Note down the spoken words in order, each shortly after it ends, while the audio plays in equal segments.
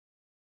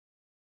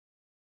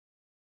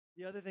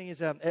The other thing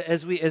is,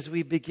 as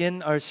we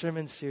begin our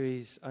sermon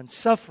series on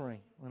suffering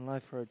when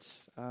life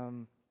hurts,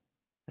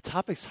 the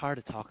topic's hard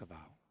to talk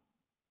about.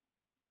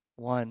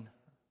 One,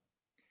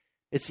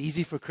 it's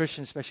easy for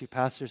Christians, especially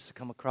pastors, to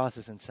come across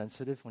as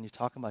insensitive when you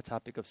talk about a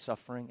topic of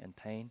suffering and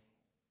pain.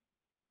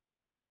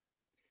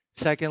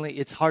 Secondly,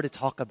 it's hard to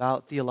talk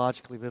about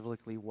theologically,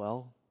 biblically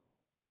well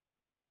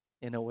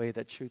in a way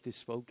that truth is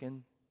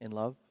spoken in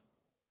love.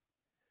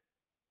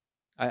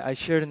 I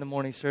shared in the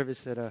morning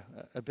service that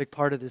a big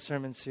part of the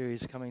sermon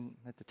series coming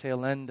at the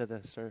tail end of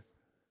this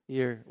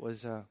year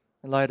was in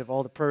light of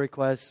all the prayer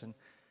requests and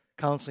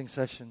counseling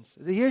sessions.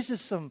 Here's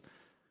just some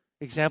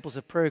examples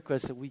of prayer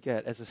requests that we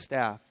get as a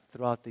staff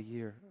throughout the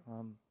year.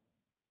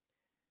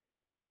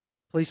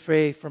 Please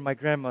pray for my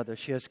grandmother.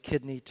 She has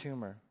kidney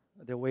tumor.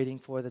 They're waiting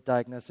for the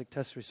diagnostic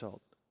test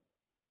result.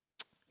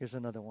 Here's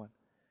another one.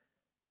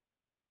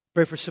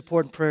 Pray for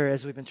support and prayer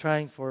as we've been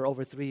trying for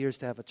over 3 years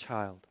to have a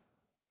child.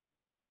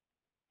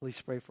 Please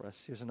pray for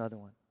us. Here's another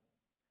one.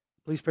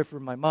 Please pray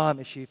for my mom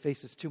as she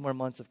faces 2 more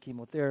months of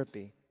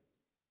chemotherapy.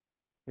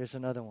 Here's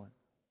another one.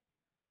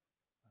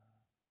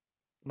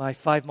 My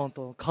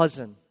 5-month-old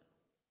cousin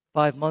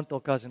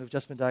who's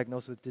just been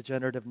diagnosed with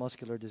degenerative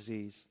muscular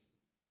disease.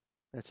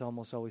 That's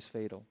almost always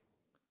fatal.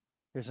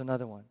 Here's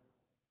another one.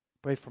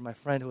 Pray for my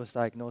friend who was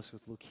diagnosed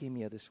with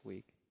leukemia this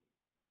week.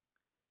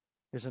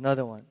 Here's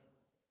another one.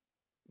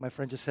 My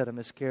friend just had a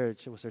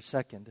miscarriage. It was her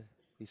second.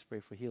 Please pray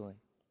for healing.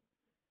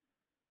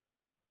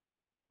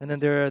 And then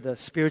there are the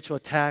spiritual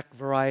attack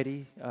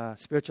variety,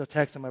 spiritual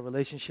attacks on my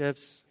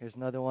relationships. Here's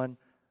another one.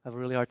 I have a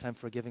really hard time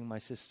forgiving my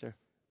sister.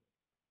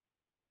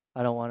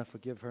 I don't want to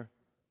forgive her.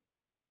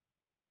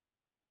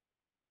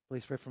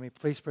 Please pray for me.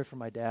 Please pray for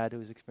my dad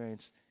who's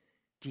experienced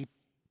deep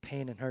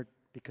pain and hurt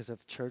because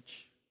of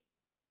church.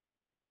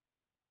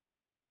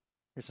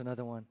 Here's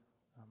another one.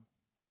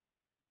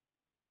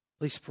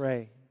 Please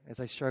pray as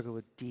I struggle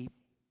with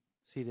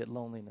deep-seated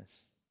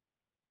loneliness.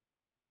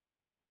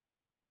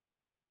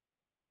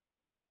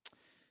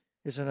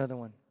 Here's another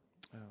one.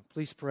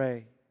 Please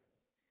pray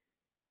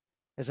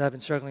as I've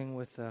been struggling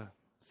with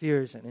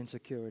fears and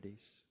insecurities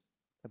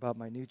about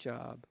my new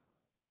job.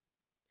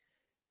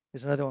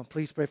 Here's another one.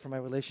 Please pray for my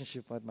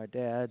relationship with my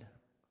dad.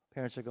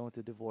 Parents are going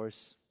through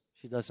divorce.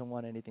 She doesn't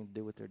want anything to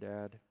do with her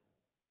dad.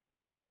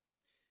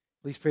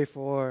 Please pray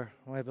for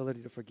my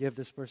ability to forgive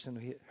this person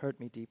who hurt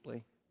me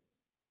deeply.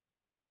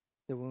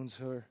 The wounds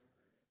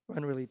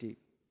run really deep.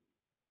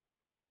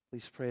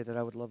 Please pray that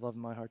I would love in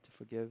my heart to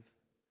forgive.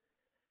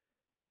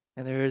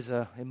 And there is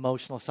an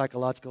emotional,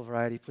 psychological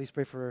variety. Please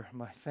pray for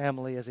my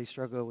family as they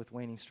struggle with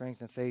waning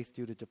strength and faith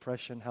due to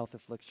depression, health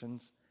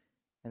afflictions,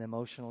 and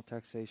emotional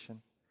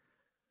taxation.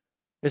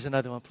 Here's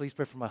another one. Please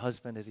pray for my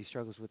husband as he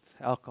struggles with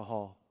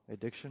alcohol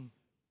addiction.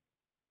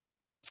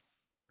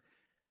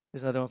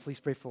 There's another one.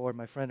 Please pray for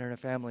my friend and her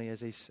family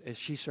as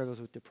she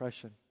struggles with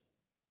depression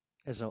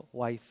as a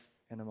wife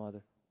and a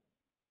mother.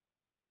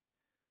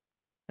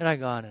 And I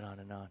go on and on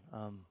and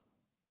on.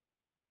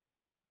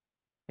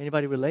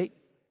 Anybody relate?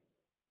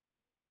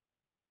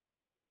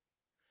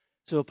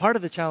 So a part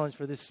of the challenge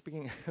for this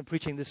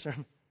preaching this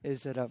sermon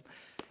is that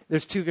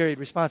there's 2 varied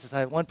responses. I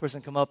have one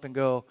person come up and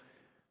go,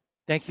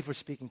 "Thank you for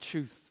speaking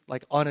truth,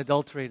 like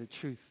unadulterated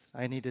truth.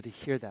 I needed to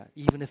hear that,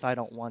 even if I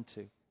don't want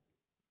to."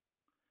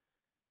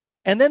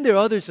 And then there are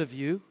others of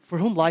you for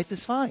whom life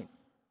is fine.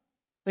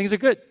 Things are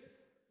good.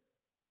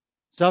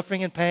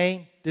 Suffering and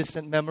pain,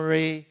 distant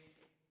memory,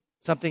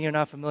 something you're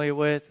not familiar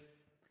with.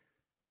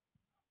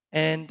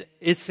 And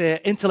it's an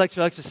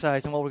intellectual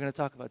exercise in what we're going to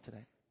talk about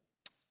today.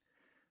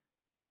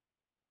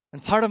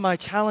 And part of my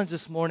challenge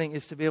this morning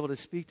is to be able to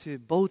speak to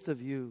both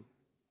of you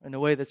in a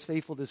way that's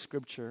faithful to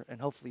Scripture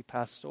and hopefully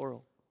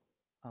pastoral.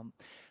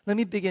 Let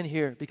me begin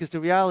here, because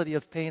the reality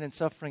of pain and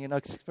suffering and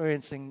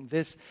experiencing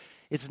this,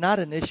 it's not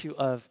an issue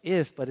of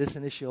if, but it's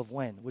an issue of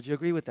when. Would you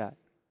agree with that?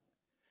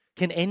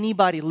 Can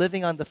anybody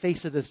living on the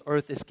face of this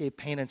earth escape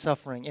pain and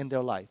suffering in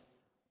their life?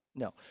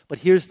 No. But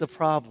here's the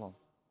problem.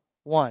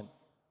 1,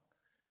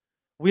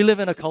 we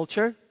live in a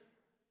culture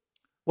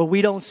where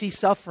we don't see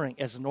suffering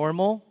as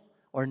normal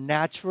or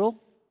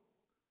natural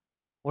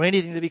or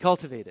anything to be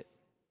cultivated.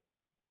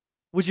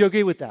 Would you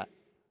agree with that?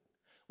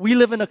 We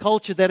live in a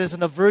culture that is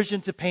an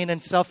aversion to pain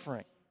and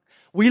suffering.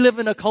 We live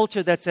in a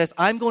culture that says,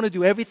 I'm going to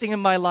do everything in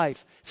my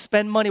life,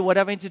 spend money,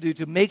 whatever I need to do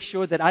to make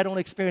sure that I don't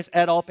experience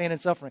at all pain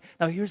and suffering.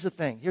 Now, here's the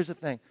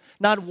thing.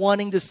 Not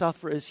wanting to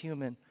suffer is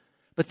human,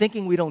 but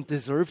thinking we don't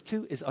deserve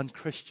to is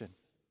unchristian.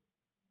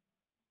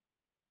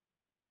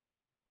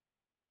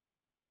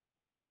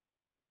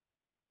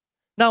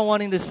 Not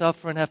wanting to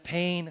suffer and have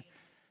pain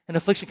and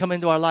affliction come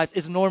into our life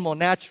is normal,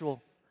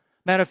 natural.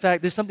 Matter of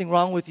fact, there's something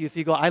wrong with you if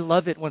you go, I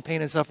love it when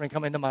pain and suffering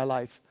come into my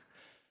life.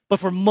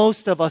 But for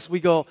most of us, we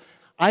go,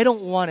 I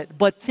don't want it.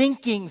 But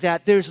thinking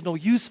that there's no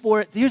use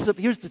for it, here's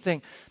the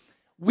thing.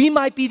 We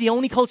might be the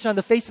only culture on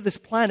the face of this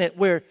planet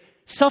where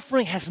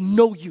suffering has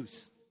no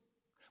use.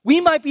 We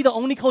might be the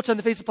only culture on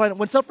the face of the planet.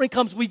 When suffering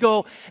comes, we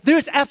go,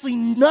 there's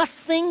absolutely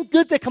nothing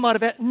good that come out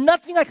of it,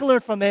 nothing I can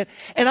learn from it,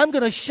 and I'm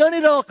going to shun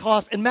it at all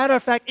costs. And matter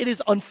of fact, it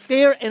is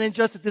unfair and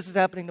unjust that this is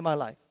happening to my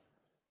life.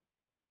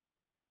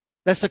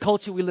 That's the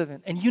culture we live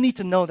in. And you need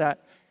to know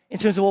that in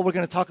terms of what we're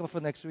going to talk about for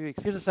the next 3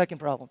 weeks. Here's the second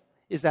problem,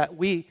 is that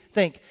we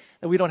think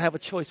that we don't have a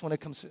choice when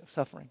it comes to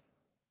suffering.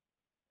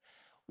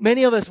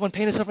 Many of us, when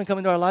pain and suffering come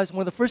into our lives,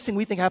 one of the first things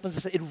we think happens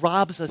is that it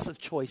robs us of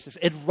choices.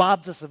 It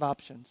robs us of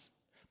options.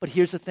 But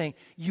here's the thing.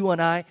 You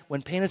and I,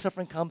 when pain and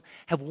suffering come,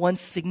 have one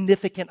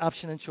significant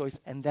option and choice,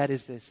 and that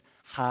is this: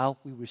 how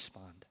we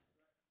respond.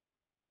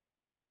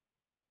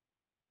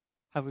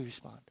 How we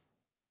respond.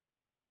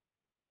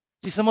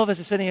 See, some of us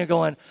are sitting here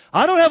going,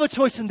 I don't have a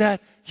choice in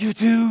that. You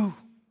do.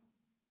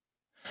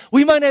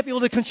 We might not be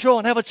able to control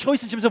and have a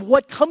choice in terms of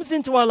what comes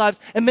into our lives,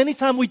 and many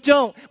times we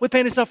don't with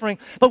pain and suffering.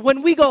 But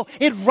when we go,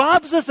 it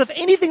robs us of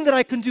anything that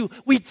I can do.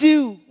 We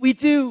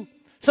do.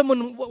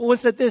 Someone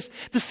once said this: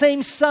 the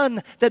same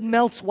sun that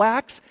melts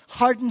wax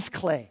hardens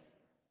clay.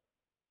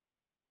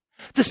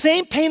 The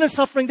same pain and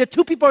suffering that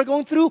two people are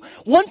going through,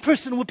 one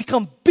person will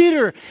become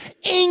bitter,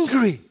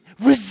 angry,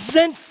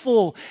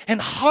 resentful,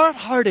 and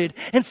hard-hearted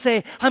and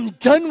say, I'm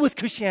done with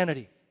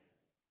Christianity.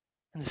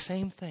 And the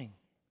same thing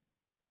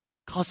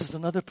causes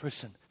another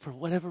person, for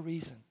whatever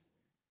reason,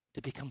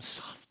 to become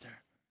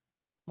softer,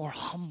 more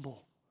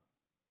humble,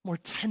 more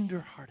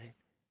tender-hearted,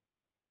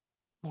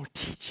 more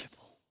teachable.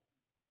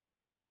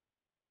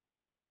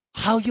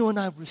 How you and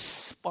I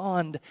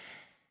respond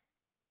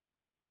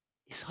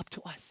is up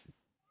to us.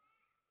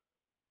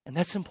 And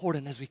that's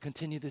important as we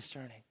continue this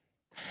journey.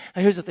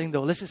 Now here's the thing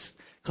though, let's just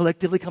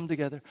collectively come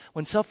together.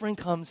 When suffering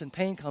comes and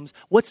pain comes,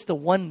 what's the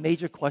one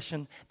major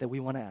question that we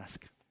want to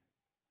ask?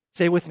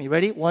 Say it with me,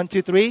 ready? 1,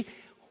 2, 3.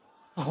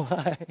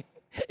 Why?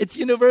 It's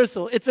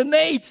universal, it's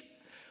innate.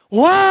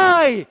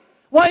 Why?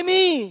 Why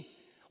me?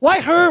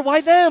 Why her?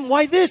 Why them?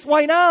 Why this?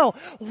 Why now?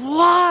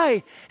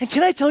 Why? And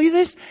can I tell you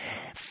this?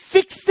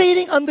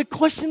 Fixating on the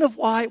question of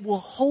why will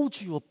hold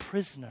you a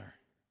prisoner.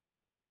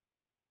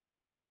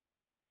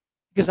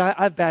 Because I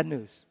have bad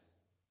news.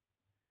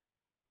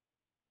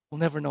 We'll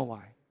never know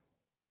why.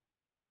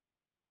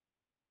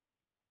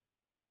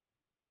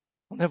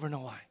 We'll never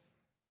know why.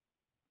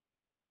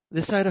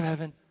 This side of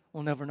heaven,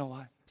 we'll never know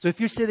why. So if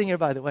you're sitting here,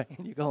 by the way,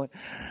 and you're going,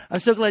 I'm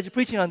so glad you're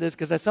preaching on this,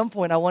 because at some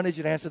point I wanted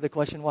you to answer the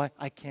question why.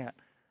 I can't.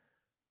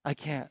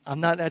 I'm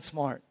not that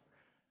smart.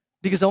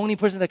 Because the only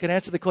person that can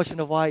answer the question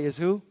of why is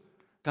who?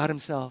 God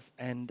himself.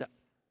 And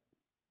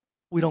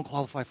we don't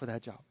qualify for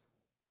that job.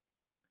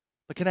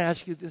 But can I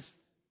ask you this?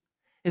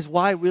 Is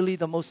why really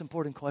the most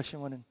important question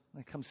when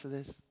it comes to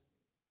this?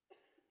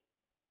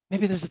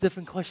 Maybe there's a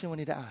different question we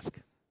need to ask.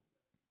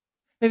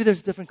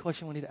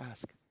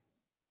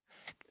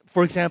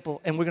 For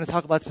example, and we're going to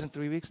talk about this in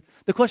 3 weeks,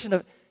 the question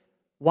of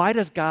why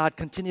does God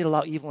continue to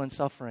allow evil and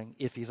suffering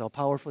if he's all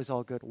powerful, he's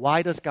all good?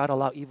 Why does God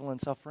allow evil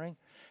and suffering?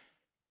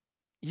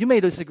 You may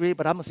disagree,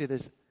 but I'm going to say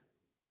this.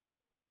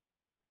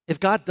 If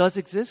God does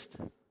exist,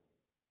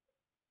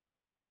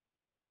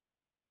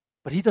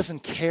 but he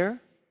doesn't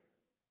care,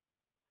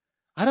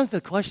 I don't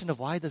think the question of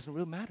why doesn't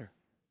really matter.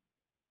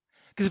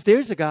 Because if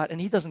there's a God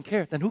and he doesn't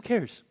care, then who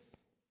cares?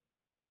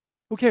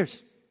 Who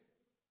cares?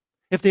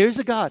 If there's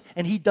a God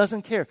and he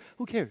doesn't care,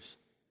 who cares?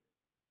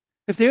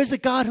 If there's a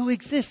God who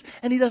exists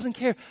and he doesn't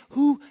care,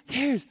 who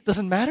cares?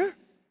 Doesn't matter?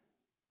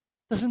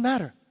 Doesn't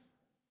matter.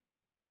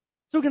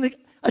 So we're going to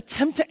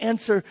attempt to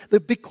answer the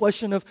big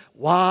question of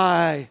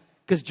why.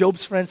 Because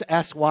Job's friends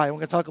asked why. We're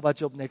going to talk about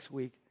Job next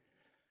week.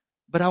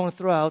 But I want to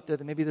throw out there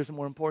that maybe there's a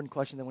more important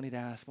question that we need to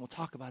ask. And we'll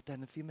talk about that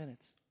in a few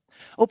minutes.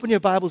 Open your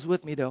Bibles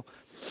with me, though.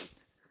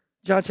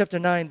 John chapter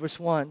 9, verse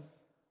 1.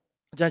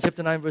 John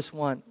chapter 9, verse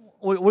 1.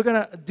 We're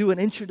going to do an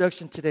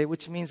introduction today,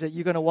 which means that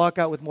you're going to walk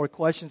out with more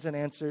questions and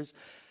answers,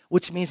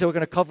 which means that we're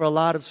going to cover a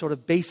lot of sort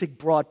of basic,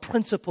 broad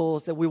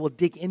principles that we will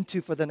dig into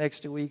for the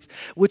next 2 weeks,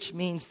 which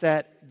means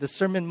that the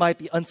sermon might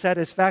be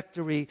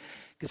unsatisfactory,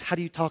 because how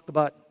do you talk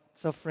about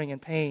suffering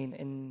and pain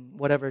in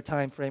whatever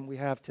time frame we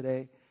have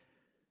today?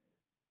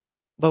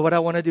 But what I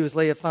want to do is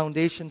lay a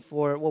foundation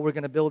for what we're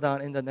going to build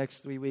on in the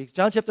next 3 weeks.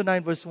 John chapter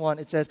 9, verse 1,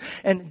 it says,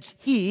 and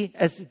he,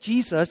 as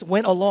Jesus,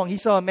 went along. He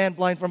saw a man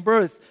blind from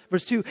birth.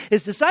 Verse 2,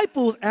 his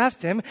disciples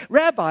asked him,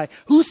 Rabbi,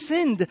 who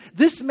sinned,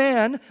 this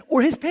man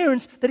or his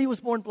parents, that he was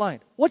born blind?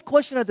 What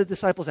question are the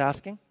disciples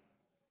asking?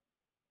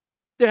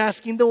 They're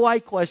asking the why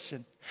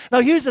question.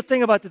 Now, here's the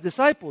thing about the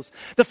disciples.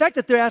 The fact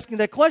that they're asking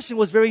that question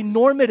was very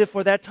normative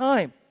for that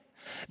time.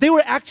 They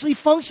were actually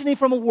functioning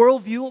from a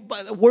worldview,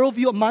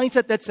 a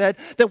mindset that said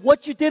that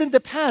what you did in the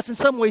past in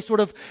some way sort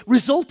of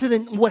resulted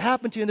in what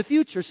happened to you in the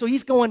future. So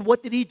he's going,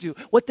 what did he do?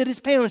 What did his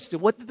parents do?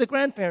 What did the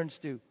grandparents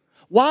do?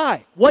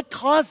 Why? What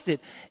caused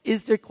it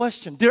is their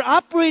question. They're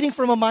operating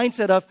from a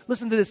mindset of,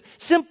 listen to this,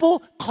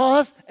 simple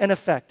cause and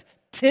effect.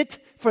 Tit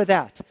for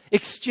that.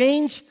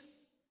 Exchange,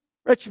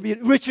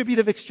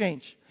 retributive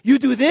exchange. You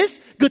do this,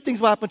 good things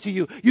will happen to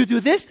you. You do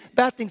this,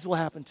 bad things will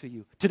happen to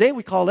you. Today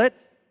we call it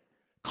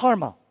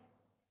karma.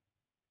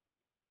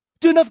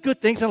 Do enough good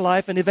things in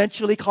life and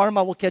eventually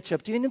karma will catch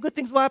up to you and good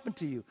things will happen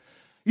to you.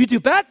 You do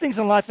bad things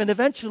in life and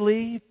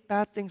eventually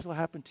bad things will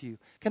happen to you.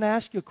 Can I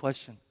ask you a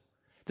question?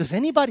 Does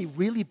anybody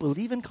really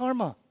believe in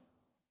karma?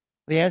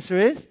 The answer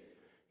is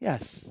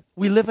yes.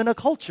 We live in a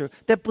culture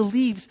that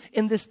believes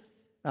in this.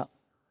 Now,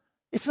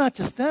 It's not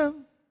just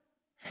them.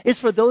 It's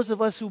for those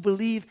of us who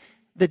believe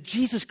that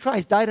Jesus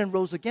Christ died and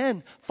rose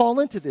again, fall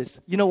into this.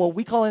 You know what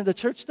we call it in the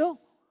church though?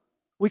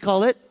 We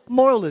call it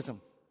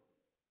moralism.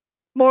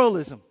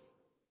 Moralism.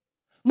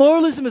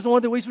 Moralism is one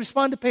of the ways we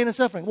respond to pain and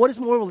suffering. What is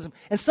moralism?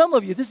 And some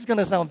of you, this is going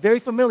to sound very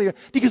familiar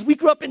because we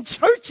grew up in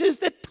churches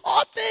that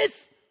taught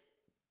this.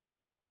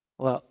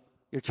 Well,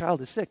 your child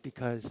is sick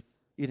because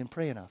you didn't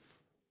pray enough.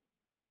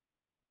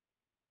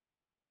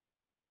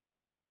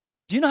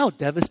 Do you know how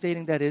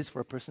devastating that is for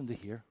a person to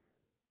hear?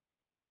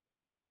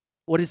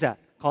 What is that?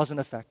 Cause and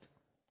effect.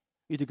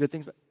 You do good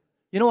things, but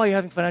you know why you're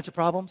having financial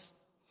problems?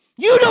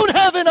 You don't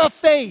have enough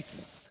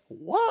faith.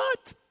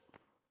 What?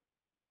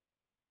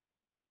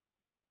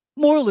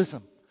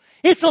 Moralism.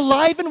 It's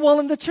alive and well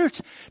in the church.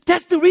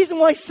 That's the reason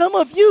why some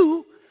of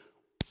you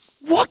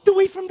walked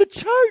away from the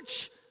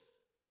church.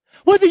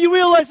 Whether you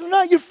realize it or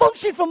not, you're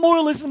functioning from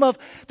moralism of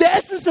the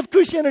essence of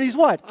Christianity is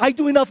what? I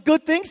do enough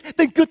good things,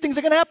 then good things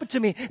are going to happen to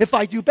me. If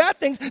I do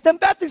bad things, then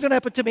bad things are going to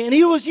happen to me. And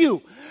here was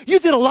you. You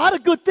did a lot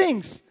of good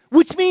things,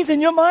 which means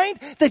in your mind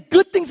that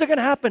good things are going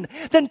to happen.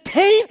 Then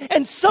pain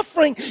and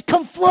suffering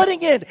come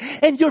flooding in,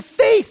 and your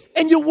faith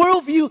and your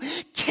worldview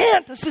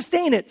can't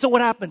sustain it. So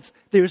what happens?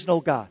 There's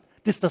no God.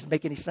 This doesn't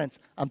make any sense.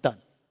 I'm done.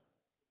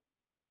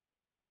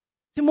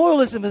 See,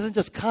 moralism isn't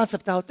just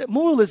concept out there.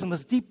 Moralism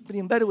is deeply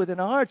embedded within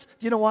our hearts.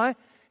 Do you know why?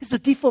 It's the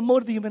default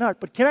mode of the human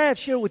heart. But can I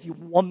share with you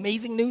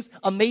amazing news?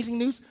 Amazing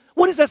news.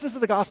 What is the essence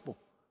of the gospel?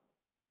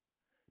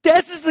 The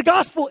essence of the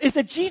gospel is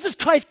that Jesus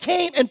Christ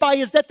came and by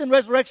his death and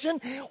resurrection,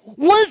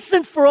 once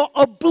and for all,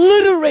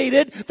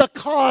 obliterated the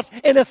cause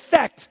and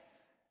effect.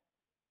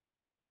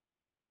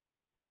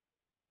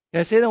 Can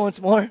I say that once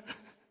more?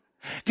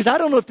 Because I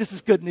don't know if this is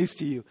good news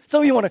to you.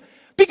 Some of you want to,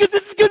 because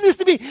this is good news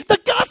to me. The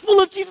gospel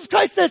of Jesus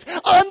Christ says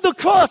on the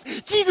cross,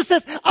 Jesus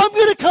says, I'm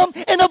going to come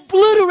and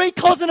obliterate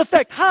cause and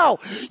effect. How?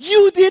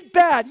 You did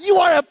bad. You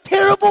are a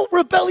terrible,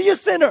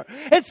 rebellious sinner.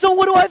 And so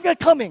what do I've got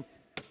coming?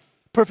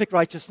 Perfect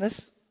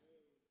righteousness.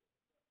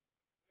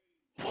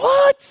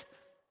 What?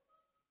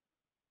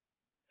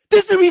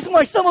 This is the reason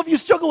why some of you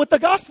struggle with the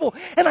gospel.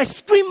 And I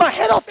scream my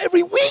head off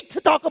every week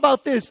to talk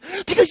about this.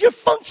 Because you're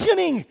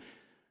functioning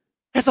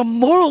as a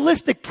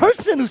moralistic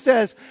person who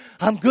says,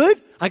 I'm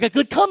good, I got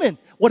good coming.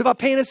 What about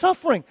pain and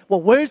suffering?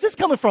 Well, where is this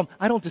coming from?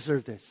 I don't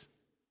deserve this.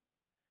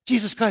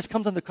 Jesus Christ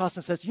comes on the cross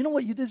and says, you know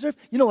what you deserve?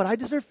 You know what I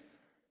deserve?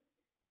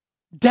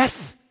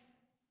 Death.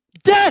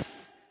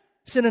 Death.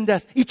 Sin and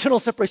death. Eternal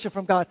separation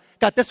from God.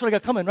 God, that's what I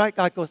got coming, right?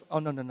 God goes, oh,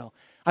 no.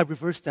 I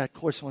reversed that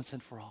course once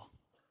and for all.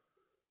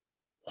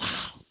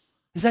 Wow.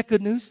 Is that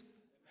good news?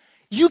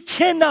 You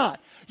cannot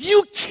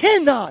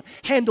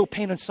handle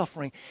pain and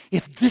suffering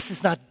if this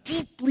is not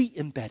deeply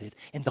embedded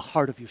in the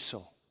heart of your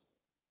soul.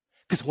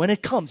 Because when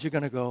it comes, you're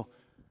going to go,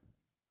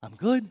 I'm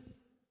good.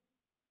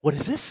 What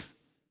is this?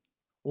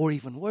 Or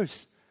even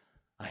worse,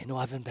 I know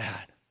I've been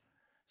bad.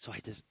 So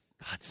God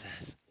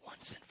says,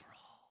 once and for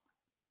all,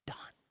 done.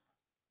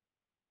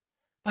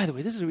 By the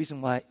way, this is the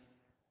reason why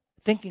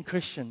thinking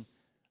Christian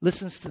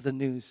listens to the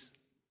news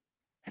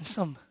and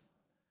some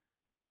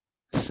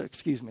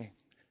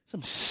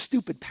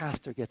stupid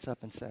pastor gets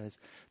up and says,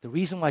 the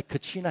reason why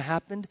Katrina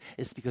happened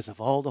is because of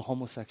all the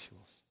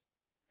homosexuals.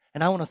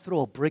 And I want to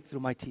throw a brick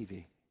through my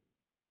TV.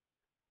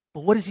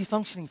 But what is he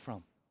functioning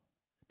from?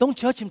 Don't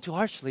judge him too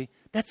harshly.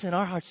 That's in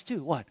our hearts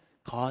too. What?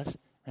 Cause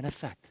and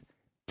effect.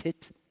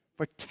 Tit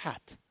for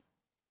tat.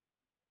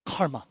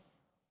 Karma.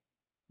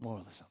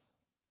 Moralism.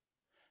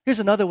 Here's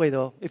another way,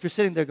 though, if you're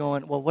sitting there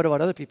going, well, what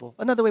about other people?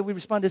 Another way we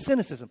respond is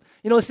cynicism.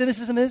 You know what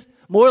cynicism is?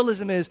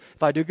 Moralism is,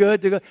 if I do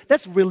good.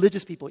 That's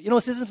religious people. You know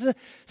what cynicism is?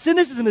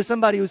 Cynicism is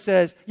somebody who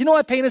says, you know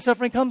why pain and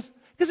suffering comes?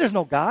 Because there's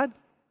no God.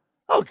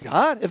 Oh,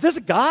 God. If there's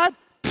a God,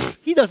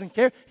 he doesn't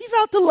care. He's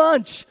out to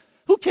lunch.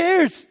 Who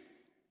cares?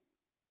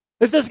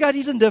 If there's God,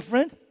 he's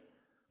indifferent.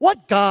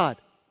 What God?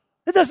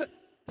 It doesn't.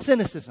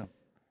 Cynicism.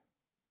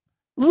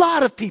 A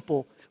lot of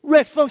people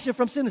function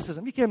from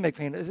cynicism. You can't make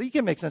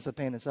sense of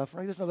pain and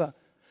suffering. There's no God.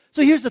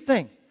 So here's the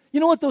thing.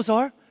 You know what those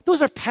are?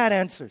 Those are pat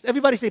answers.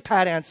 Everybody say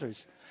pat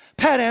answers.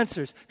 Pat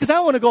answers. Because I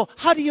want to go,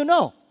 how do you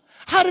know?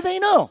 How do they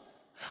know?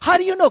 How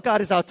do you know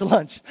God is out to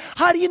lunch?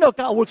 How do you know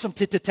God works from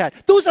tit to tat?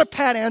 Those are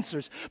pat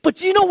answers. But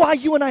do you know why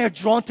you and I are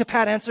drawn to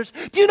pat answers?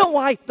 Do you know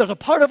why there's a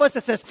part of us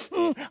that says,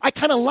 I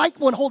kind of like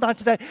one, hold on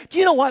to that. Do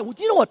you know why?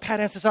 Do you know what pat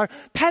answers are?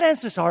 Pat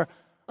answers are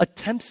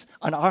attempts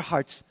on our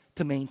hearts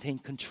to maintain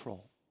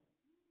control.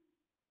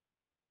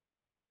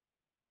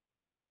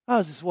 How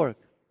does this work?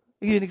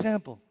 I'll give you an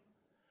example.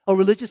 A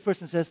religious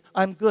person says,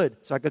 I'm good,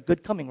 so I got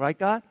good coming, right,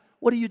 God?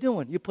 What are you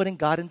doing? You're putting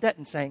God in debt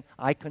and saying,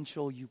 I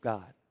control you,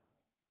 God.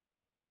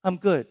 I'm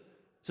good,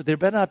 so there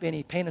better not be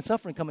any pain and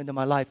suffering come into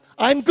my life.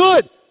 I'm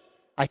good.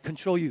 I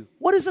control you.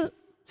 What is it?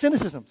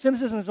 Cynicism.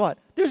 Cynicism is what?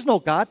 There's no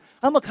God.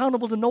 I'm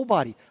accountable to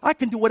nobody. I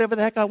can do whatever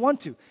the heck I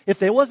want to. If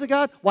there was a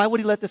God, why would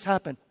he let this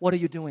happen? What are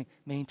you doing?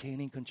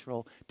 Maintaining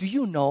control. Do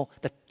you know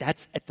that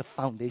that's at the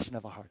foundation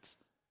of our hearts?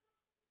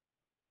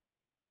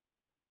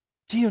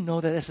 Do you know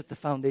that that's at the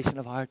foundation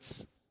of our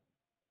hearts?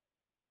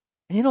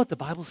 And you know what the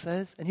Bible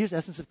says? And here's the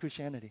essence of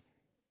Christianity.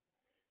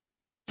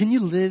 Can you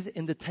live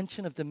in the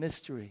tension of the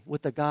mystery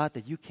with a God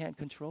that you can't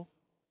control?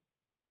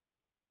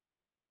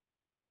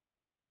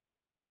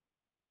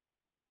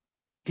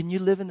 Can you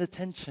live in the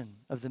tension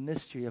of the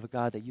mystery of a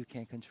God that you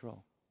can't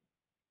control?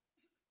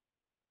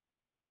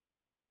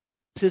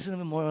 Citizen of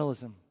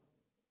memorialism.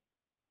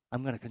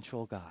 I'm going to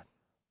control God.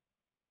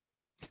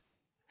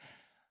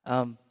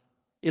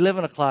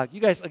 11 o'clock.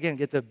 You guys, again,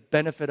 get the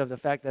benefit of the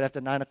fact that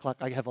after 9 o'clock,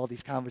 I have all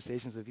these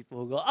conversations with people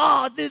who go,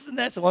 oh, this and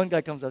that. So one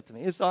guy comes up to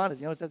me. It's honest.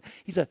 You know what he said?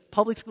 He's a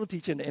public school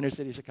teacher in the inner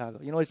city of Chicago.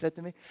 You know what he said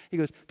to me? He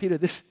goes, Peter,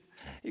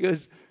 he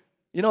goes,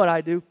 you know what I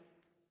do?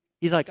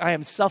 He's like, I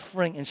am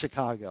suffering in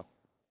Chicago.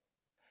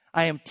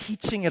 I am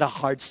teaching at a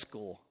hard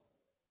school.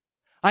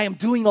 I am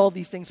doing all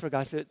these things for God.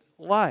 I said,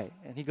 why?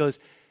 And he goes,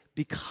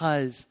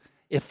 because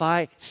if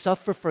I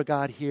suffer for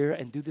God here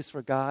and do this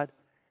for God,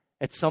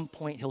 at some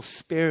point He'll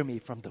spare me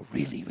from the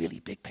really, really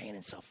big pain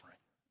and suffering.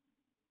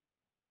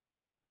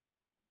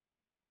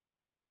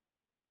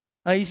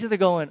 Now you see they're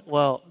going,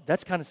 well,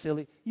 that's kind of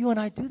silly. You and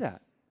I do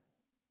that.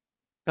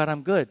 God,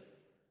 I'm good.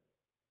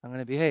 I'm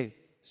going to behave.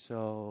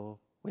 So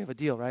we have a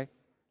deal, right?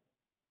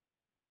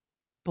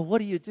 But what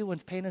do you do when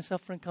pain and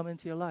suffering come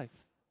into your life?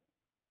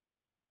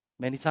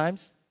 Many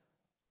times,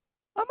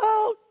 I'm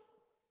out.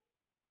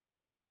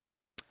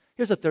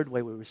 Here's a third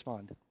way we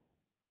respond.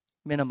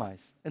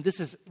 Minimize. And this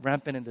is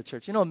rampant in the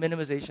church. You know what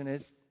minimization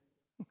is?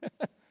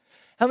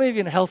 How many of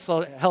you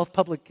in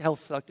public health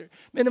sector?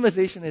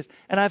 Minimization is,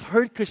 and I've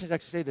heard Christians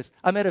actually say this.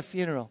 I'm at a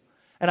funeral,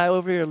 and I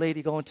overhear a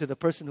lady going to the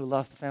person who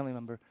lost a family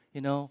member,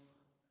 you know,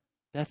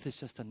 death is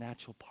just a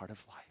natural part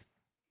of life.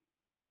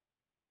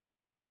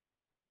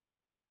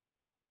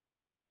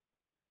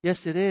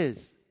 Yes, it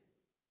is.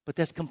 But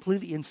that's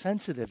completely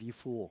insensitive, you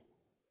fool.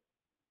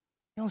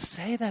 You don't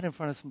say that in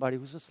front of somebody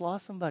who's just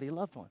lost somebody, a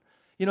loved one.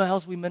 You know how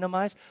else we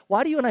minimize?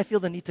 Why do you and I feel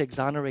the need to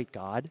exonerate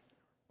God?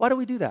 Why do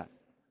we do that?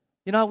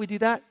 You know how we do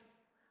that?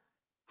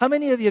 How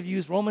many of you have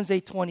used Romans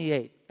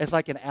 8:28 as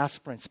like an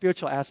aspirin,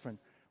 spiritual aspirin?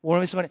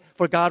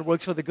 For God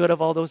works for the good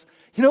of all those.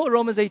 You know what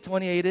Romans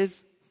 8:28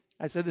 is?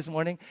 I said this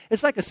morning.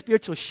 It's like a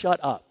spiritual shut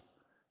up.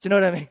 Do you know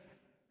what I mean?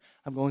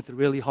 I'm going through a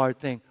really hard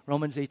thing.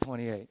 Romans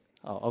 8:28.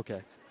 Oh,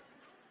 okay.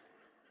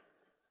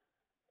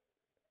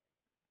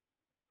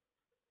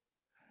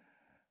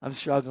 I'm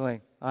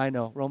struggling. I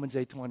know. Romans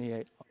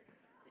 8:28.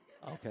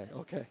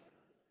 Okay.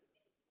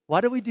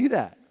 Why do we do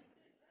that?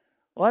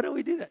 Why do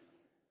we do that?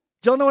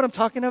 Do y'all know what I'm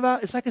talking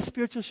about? It's like a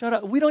spiritual shut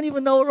up. We don't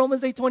even know what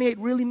Romans 8:28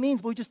 really means,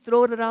 but we just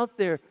throw it out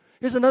there.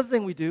 Here's another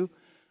thing we do.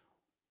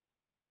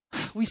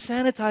 We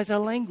sanitize our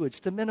language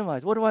to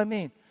minimize. What do I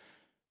mean?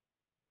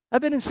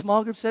 I've been in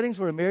small group settings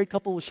where a married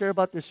couple will share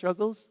about their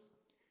struggles.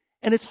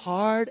 And it's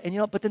hard,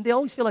 and but then they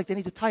always feel like they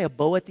need to tie a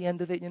bow at the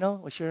end of it,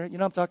 or share it. You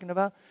know what I'm talking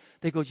about?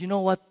 They go, you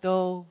know what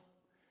though?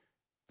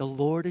 The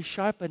Lord is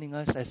sharpening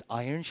us as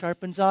iron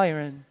sharpens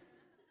iron.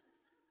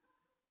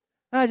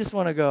 I just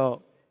want to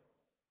go.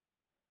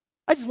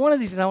 One of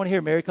these days I want to hear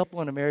a married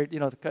couple and a married,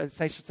 the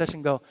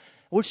session go,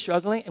 we're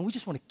struggling and we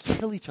just want to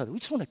kill each other. We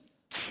just want to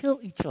kill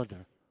each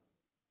other.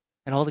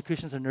 And all the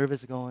Christians are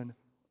nervous going,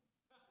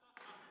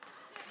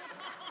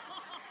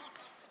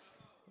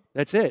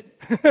 that's it.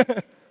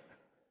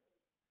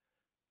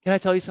 Can I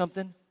tell you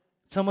something?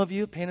 Some of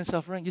you, pain and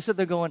suffering, you said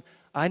they're going,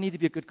 I need to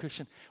be a good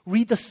Christian.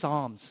 Read the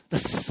Psalms. The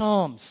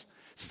Psalms.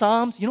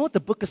 Psalms, you know what the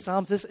book of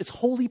Psalms is? It's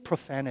holy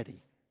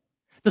profanity.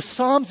 The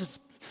Psalms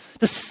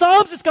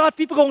is God's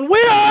people going,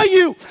 where are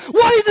you?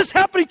 Why is this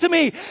happening to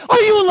me?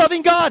 Are you a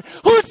loving God?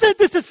 Who said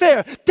this is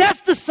fair? That's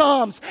the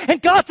Psalms.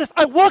 And God says,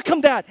 I welcome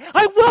that.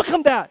 I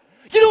welcome that.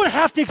 You don't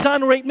have to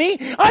exonerate me.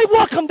 I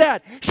welcome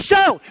that.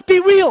 Shout.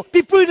 Be real.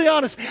 Be brutally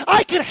honest.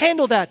 I can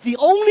handle that. The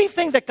only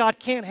thing that God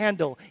can't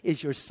handle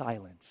is your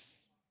silence.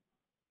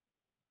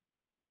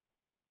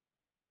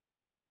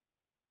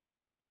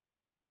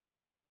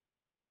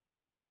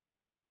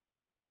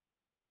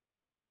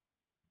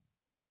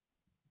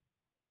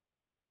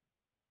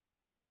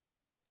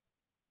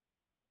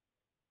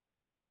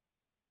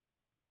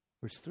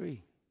 Verse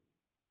 3.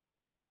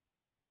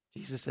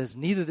 Jesus says,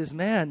 neither this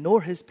man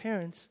nor his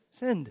parents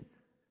sinned.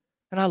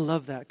 And I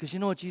love that because you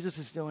know what Jesus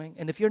is doing?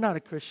 And if you're not a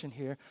Christian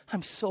here,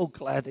 I'm so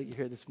glad that you're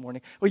here this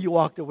morning or you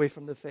walked away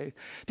from the faith.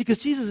 Because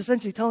Jesus is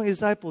essentially telling his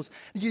disciples,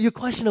 your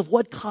question of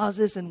what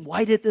causes and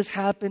why did this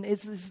happen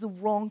is the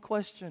wrong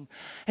question.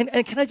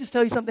 And can I just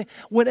tell you something?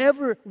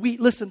 Whenever we,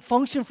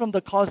 function from the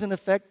cause and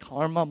effect,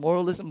 karma,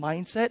 moralism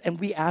mindset, and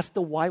we ask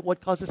the why,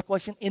 what causes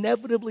question,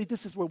 inevitably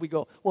this is where we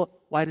go, well,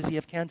 why does he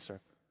have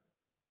cancer?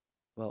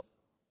 Well,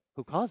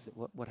 who caused it?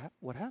 What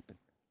happened?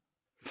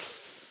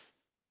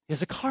 He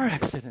has a car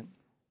accident.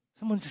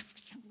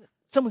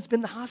 Someone's been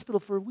in the hospital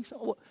for weeks.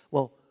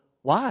 Well,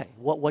 why?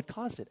 What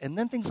caused it? And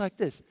then things like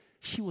this.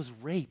 She was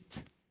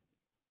raped.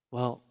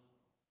 Well,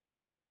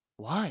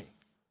 why?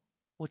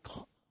 What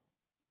caused?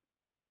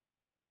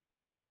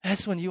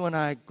 That's when you and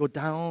I go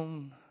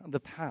down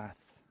the path.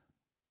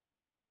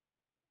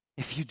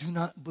 If you do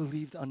not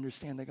believe to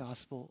understand the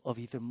gospel of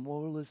either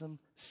moralism,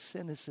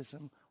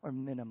 cynicism, or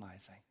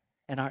minimizing.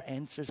 And our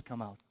answers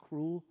come out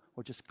cruel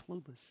or just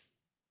clueless.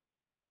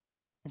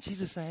 And she's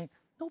just saying,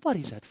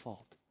 Nobody's at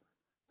fault.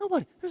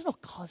 Nobody. There's no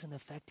cause and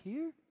effect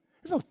here.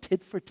 There's no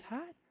tit for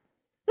tat.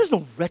 There's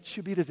no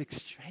retributive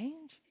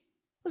exchange.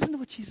 Listen to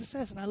what Jesus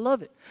says, and I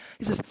love it.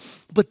 He says,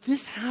 but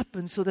this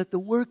happened so that the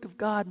work of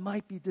God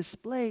might be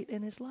displayed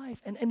in his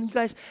life. And you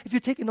guys, if you're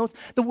taking notes,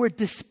 the word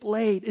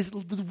displayed,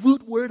 the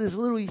root word is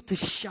literally to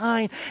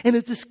shine. And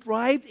it's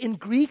described in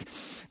Greek,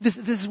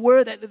 this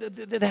word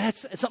that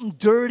has something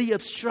dirty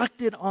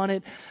obstructed on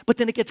it, but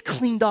then it gets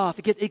cleaned off.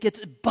 It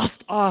gets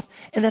buffed off,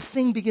 and that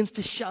thing begins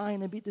to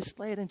shine and be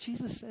displayed. And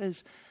Jesus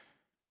says,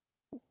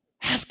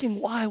 asking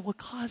why, what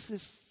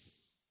causes,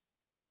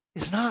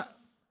 is not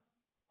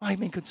my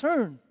main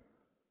concern.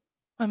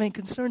 My main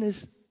concern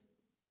is,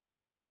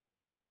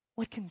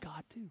 what can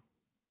God do?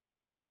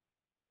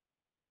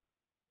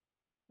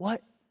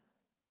 What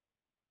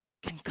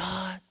can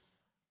God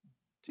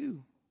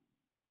do?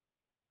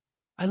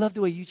 I love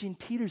the way Eugene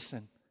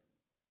Peterson,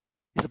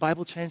 he's a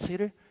Bible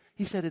translator,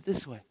 he said it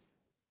this way.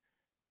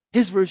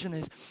 His version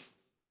is,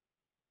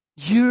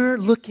 you're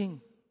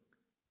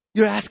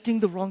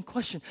asking the wrong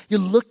question. You're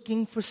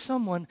looking for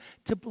someone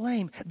to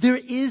blame. There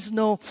is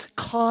no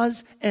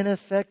cause and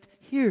effect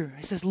here.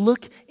 He says,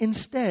 look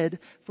instead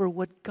for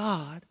what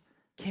God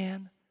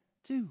can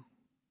do.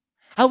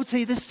 I would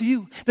say this to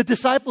you. The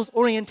disciples'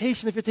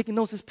 orientation, if you're taking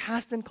notes, is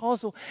past and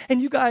causal.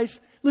 And you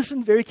guys,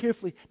 listen very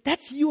carefully.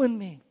 That's you and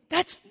me.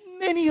 That's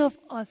many of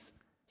us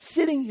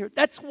sitting here.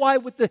 That's why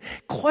with the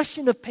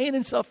question of pain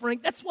and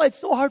suffering, that's why it's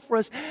so hard for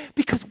us.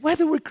 Because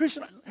whether we're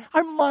Christian,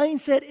 our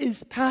mindset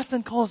is past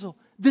and causal.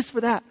 This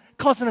for that,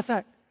 cause and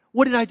effect.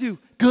 What did I do?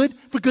 Good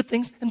for good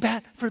things and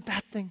bad for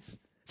bad things.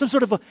 Some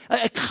sort of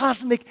a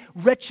cosmic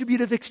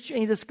retributive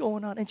exchange that's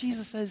going on. And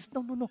Jesus says,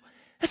 no.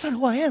 That's not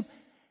who I am.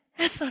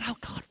 That's not how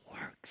God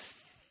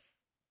works.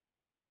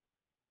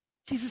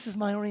 Jesus is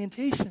my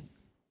orientation,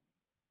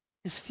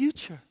 his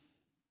future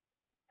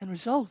and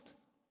result.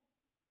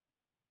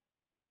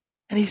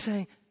 And he's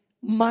saying,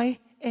 my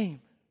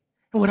aim,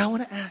 and what I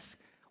want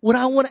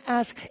to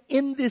ask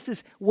in this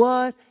is,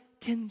 what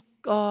can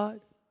God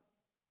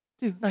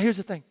do? Now here's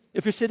the thing.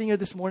 If you're sitting here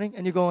this morning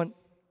and you're going,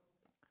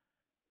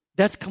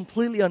 that's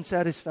completely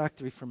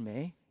unsatisfactory for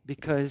me,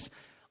 because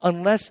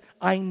unless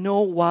I know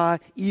why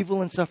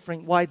evil and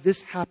suffering, why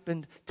this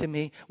happened to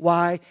me,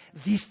 why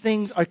these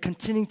things are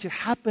continuing to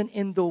happen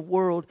in the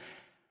world,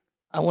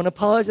 I want to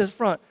apologize up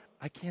front.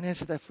 I can't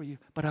answer that for you,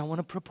 but I want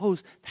to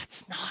propose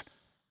that's not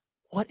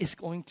what is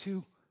going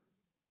to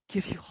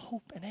give you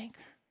hope and anchor.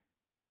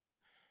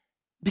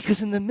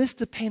 Because in the midst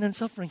of pain and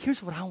suffering,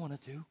 here's what I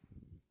want to do.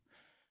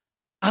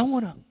 I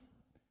want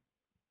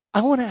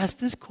to ask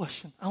this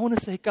question. I want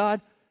to say,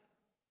 God,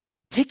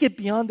 take it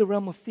beyond the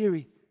realm of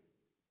theory.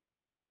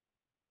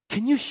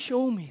 Can you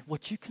show me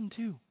what you can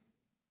do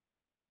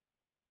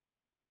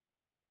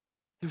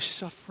through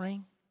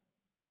suffering,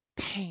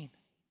 pain,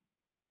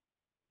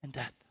 and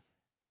death?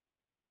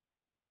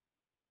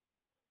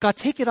 God,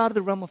 take it out of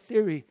the realm of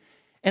theory,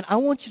 and I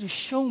want you to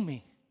show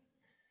me,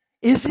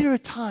 was there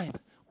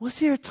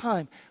a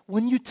time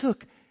when you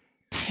took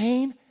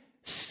pain,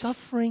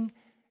 suffering,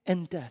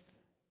 and death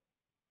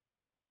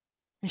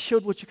and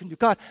showed what you can do?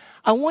 God,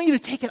 I want you to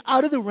take it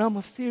out of the realm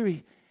of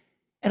theory,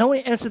 and I want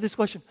you to answer this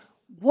question.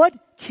 What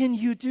can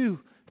you do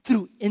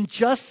through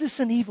injustice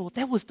and evil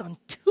that was done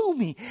to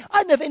me? I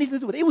didn't have anything to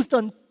do with it. It was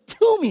done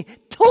to me,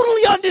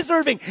 totally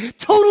undeserving,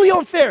 totally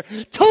unfair,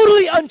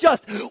 totally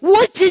unjust.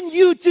 What can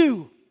you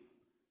do?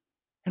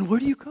 And where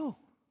do you go?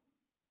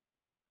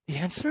 The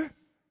answer?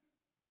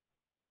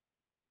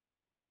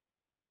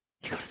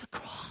 You go to the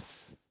cross.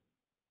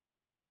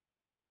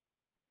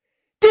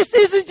 This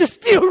isn't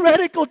just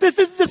theoretical. This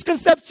isn't just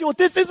conceptual.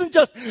 This isn't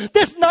just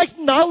this nice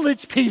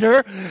knowledge,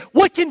 Peter.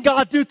 What can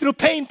God do through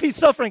pain, peace,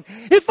 suffering?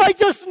 If I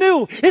just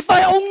knew, if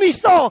I only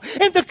saw,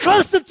 and the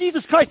cross of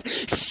Jesus Christ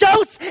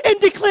shouts and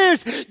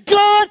declares,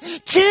 God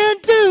can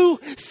do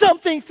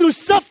something through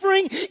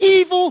suffering,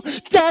 evil,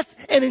 death,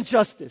 and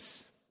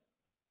injustice.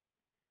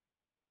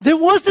 There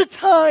was a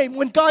time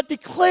when God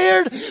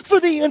declared for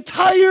the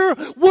entire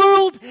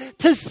world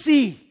to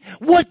see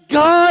what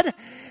God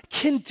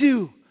can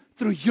do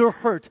through your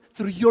hurt,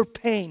 through your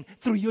pain,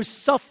 through your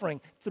suffering,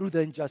 through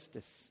the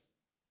injustice.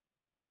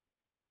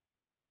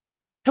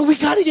 And we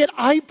got to get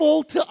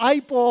eyeball to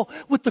eyeball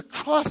with the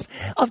cross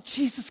of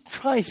Jesus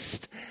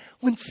Christ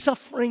when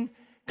suffering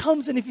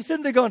comes. And if you're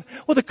sitting there going,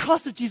 well, the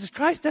cross of Jesus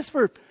Christ, that's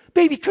for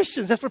baby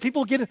Christians. That's for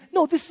people getting.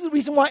 No, this is the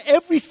reason why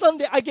every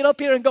Sunday I get up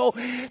here and go,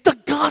 the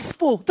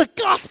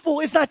gospel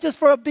is not just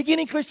for a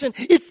beginning Christian.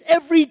 It's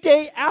every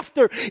day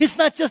after. It's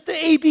not just the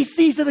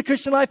ABCs of the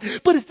Christian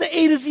life, but it's the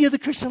A to Z of the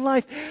Christian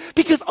life.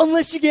 Because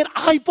unless you get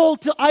eyeball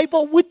to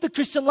eyeball with the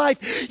Christian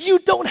life, you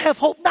don't have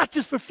hope, not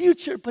just for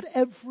future, but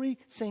every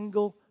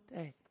single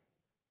day.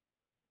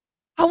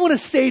 I want to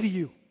say to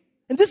you,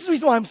 and this is the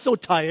reason why I'm so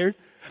tired,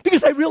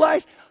 because I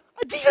realize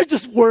these are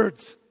just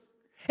words.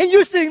 And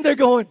you're sitting there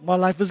going, my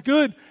life is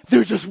good.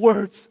 They're just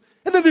words.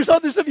 And then there's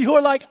others of you who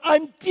are like,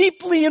 I'm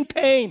deeply in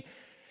pain.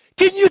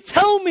 Can you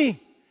tell me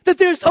that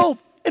there's hope?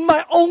 And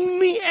my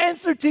only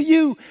answer to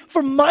you,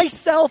 for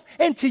myself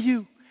and to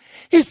you,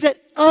 is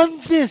that on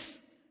this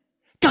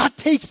God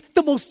takes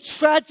the most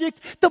tragic,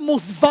 the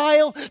most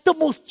vile, the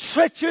most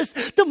treacherous,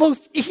 the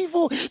most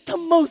evil, the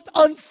most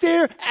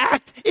unfair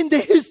act in the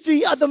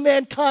history of the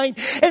mankind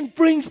and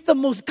brings the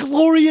most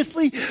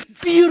gloriously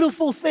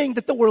beautiful thing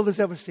that the world has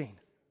ever seen.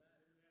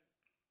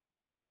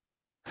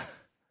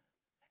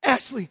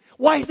 Ashley,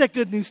 why is that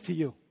good news to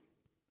you?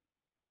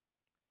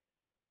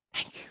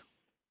 Thank you.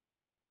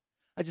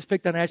 I just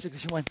picked on Ashley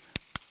because she went,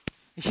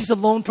 and she's a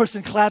lone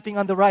person clapping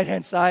on the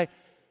right-hand side.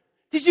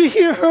 Did you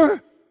hear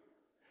her?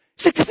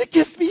 She said, because it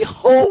gives me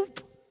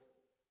hope.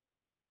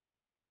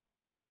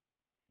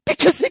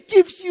 Because it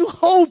gives you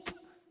hope.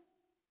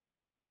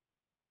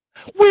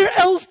 Where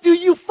else do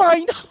you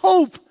find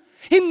hope?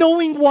 In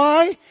knowing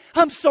why?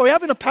 I'm sorry,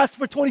 I've been a pastor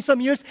for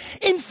 20-some years.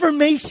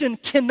 Information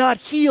cannot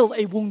heal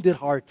a wounded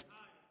heart.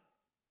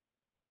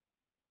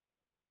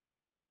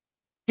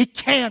 It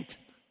can't.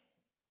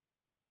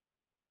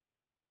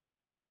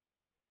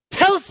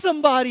 Tell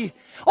somebody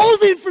all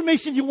the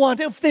information you want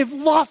if they've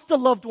lost a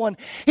loved one.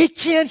 It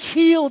can't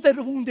heal that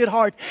wounded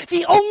heart.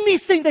 The only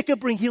thing that can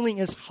bring healing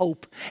is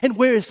hope. And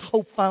where is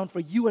hope found for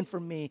you and for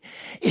me?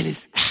 It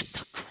is at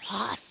the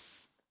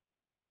cross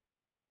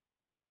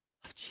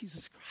of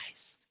Jesus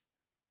Christ.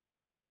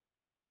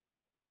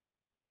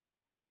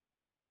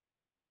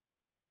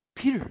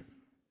 Peter,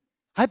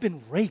 I've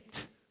been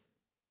raped.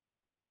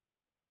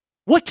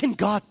 What can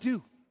God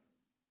do?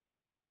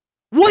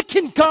 What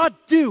can God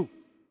do?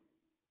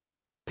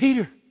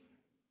 Peter,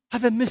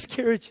 I've had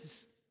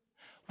miscarriages.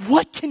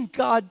 What can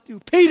God do?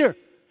 Peter,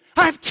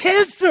 I have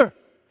cancer.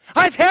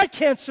 I've had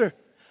cancer.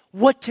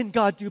 What can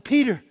God do?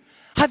 Peter,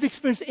 I've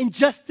experienced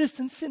injustice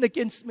and sin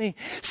against me.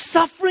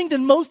 Suffering that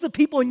most of the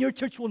people in your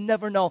church will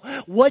never know.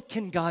 What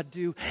can God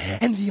do?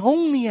 And the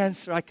only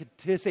answer I could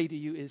say to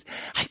you is,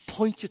 I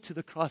point you to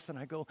the cross and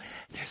I go,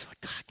 there's what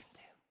God can do.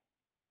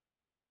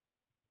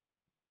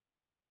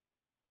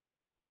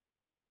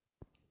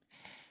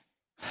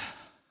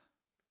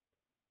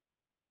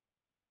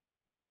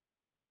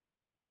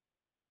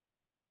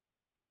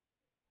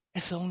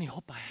 It's the only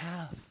hope I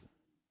have.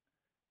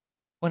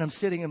 When I'm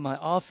sitting in my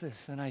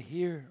office and I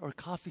hear, or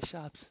coffee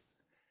shops,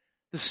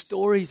 the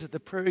stories of the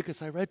prairie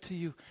because I read to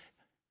you,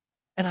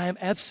 and I am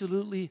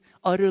absolutely,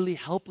 utterly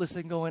helpless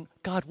and going,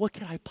 God, what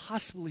can I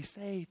possibly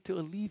say to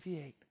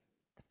alleviate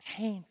the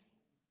pain?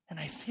 And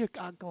I hear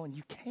God going,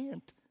 you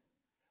can't.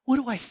 What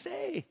do I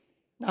say?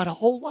 Not a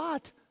whole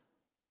lot.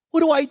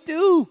 What do I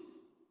do?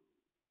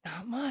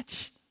 Not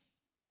much.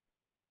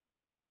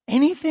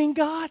 Anything,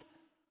 God?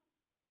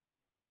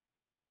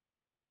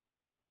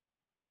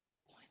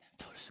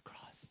 Towards the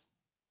cross.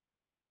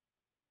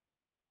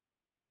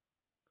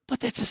 But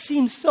that just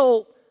seems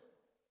so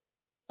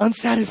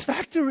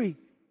unsatisfactory.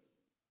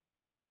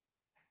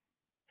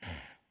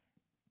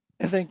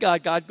 And then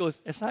God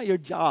goes, it's not your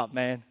job,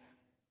 man.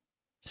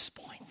 Just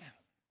point them.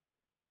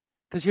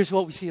 Because here's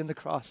what we see in the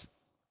cross.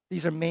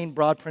 These are main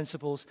broad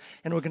principles,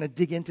 and we're going to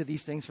dig into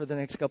these things for the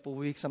next couple of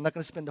weeks. I'm not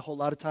going to spend a whole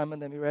lot of time on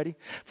them. You ready?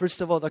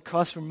 First of all, the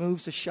cross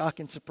removes the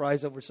shock and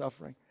surprise over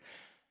suffering.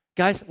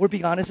 Guys, we're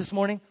being honest this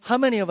morning. How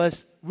many of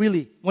us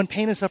really, when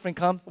pain and suffering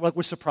come,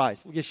 we're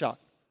surprised? We get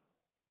shocked.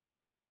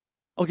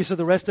 Okay, so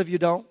the rest of you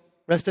don't?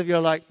 Rest of you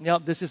are like,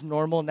 yep, this is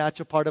normal,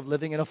 natural part of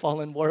living in a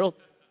fallen world.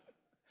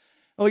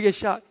 And we get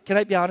shocked. Can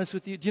I be honest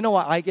with you? Do you know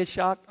why I get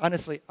shocked?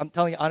 Honestly, I'm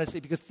telling you honestly,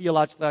 because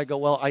theologically I go,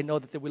 well, I know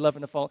that we live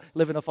in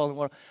a fallen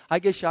world. I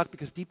get shocked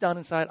because deep down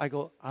inside I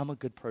go, I'm a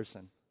good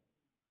person.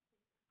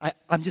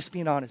 I'm just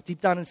being honest.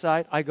 Deep down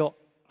inside I go,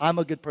 I'm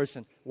a good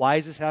person. Why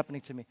is this happening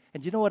to me?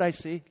 And you know what I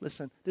see?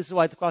 Listen, this is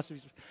why the cross.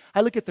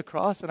 I look at the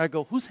cross and I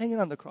go, who's hanging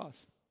on the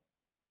cross?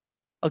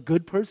 A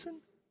good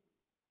person?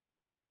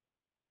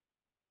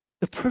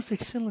 The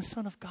perfect sinless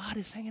Son of God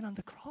is hanging on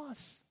the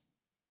cross.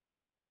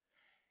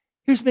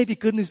 Here's maybe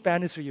good news,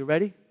 bad news for you.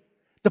 Ready?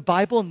 The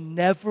Bible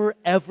never,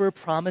 ever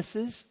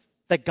promises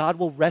that God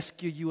will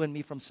rescue you and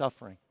me from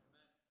suffering.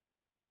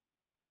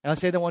 And I'll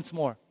say that once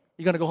more.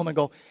 You're going to go home and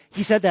go,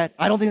 he said that.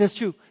 I don't think that's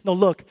true. No,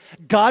 look,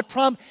 God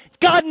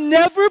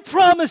never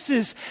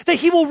promises that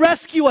he will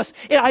rescue us.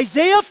 In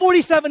Isaiah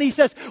 47, he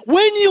says,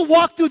 when you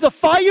walk through the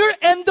fire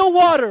and the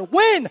water,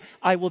 when?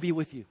 I will be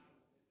with you.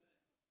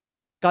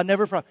 God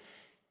never promised.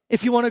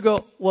 If you want to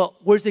go, well,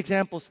 where's the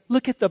examples?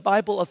 Look at the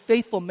Bible of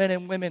faithful men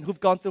and women who've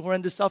gone through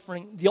horrendous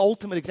suffering, the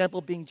ultimate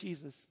example being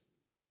Jesus.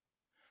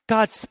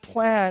 God's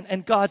plan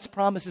and God's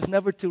promise is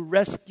never to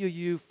rescue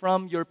you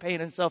from your pain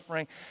and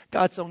suffering.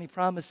 God's only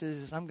promise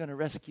is, I'm going to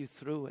rescue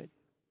through it.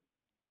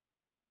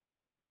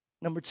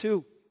 Number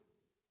 2,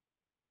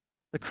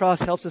 the cross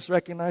helps us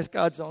recognize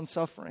God's own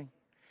suffering.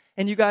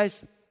 And you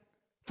guys,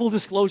 full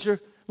disclosure,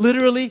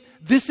 literally,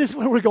 this is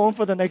where we're going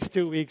for the next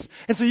 2 weeks.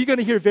 And so you're going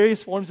to hear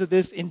various forms of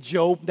this in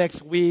Job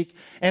next week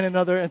and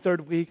another and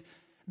third week.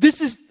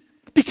 This is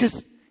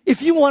because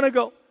if you want to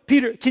go,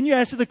 Peter, can you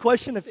answer the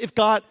question if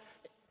God,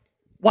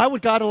 why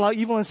would God allow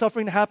evil and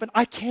suffering to happen?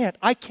 I can't.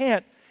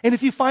 And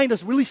if you find a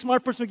really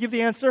smart person who give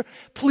the answer,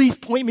 please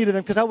point me to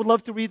them because I would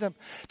love to read them.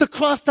 The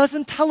cross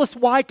doesn't tell us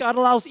why God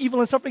allows evil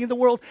and suffering in the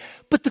world,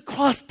 but the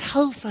cross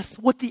tells us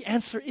what the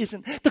answer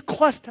isn't. The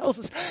cross tells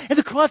us. And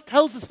the cross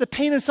tells us that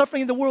pain and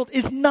suffering in the world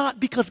is not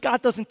because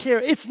God doesn't care.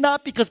 It's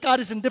not because God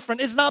is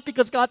indifferent. It's not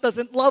because God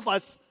doesn't love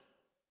us.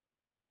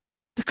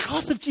 The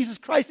cross of Jesus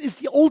Christ is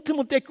the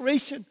ultimate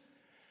declaration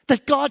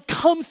that God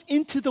comes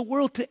into the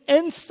world to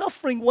end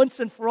suffering once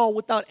and for all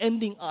without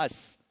ending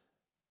us.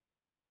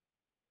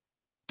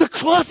 The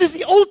cross is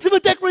the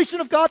ultimate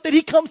declaration of God that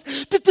He comes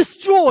to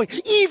destroy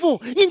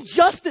evil,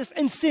 injustice,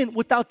 and sin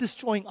without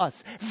destroying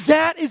us.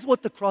 That is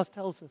what the cross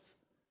tells us.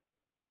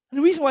 And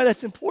the reason why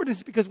that's important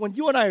is because when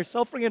you and I are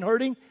suffering and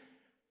hurting,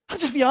 I'll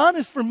just be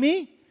honest, for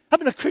me, I've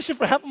been a Christian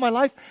for half of my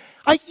life,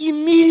 I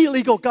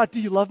immediately go, God, do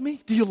you love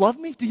me? Do you love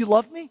me? Do you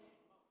love me?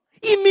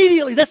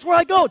 Immediately, that's where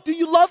I go. Do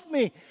you love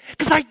me?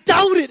 Because I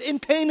doubt it in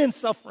pain and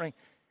suffering.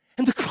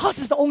 And the cross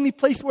is the only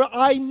place where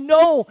I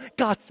know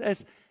God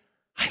says,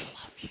 I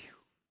love you.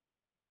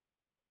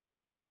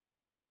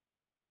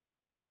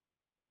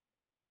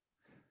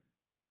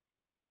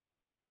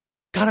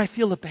 God, I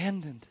feel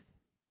abandoned.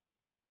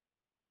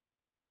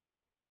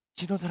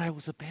 Do you know that I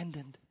was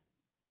abandoned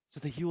so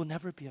that you will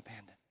never be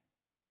abandoned?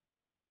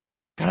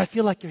 God, I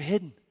feel like you're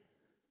hidden.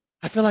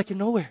 I feel like you're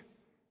nowhere.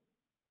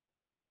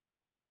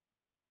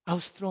 I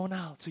was thrown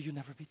out so you'll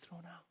never be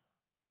thrown out.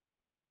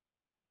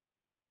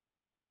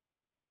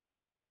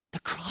 The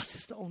cross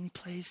is the only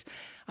place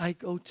I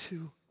go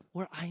to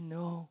where I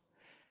know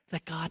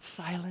that God's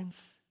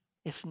silence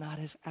is not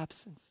His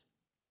absence.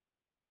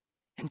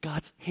 And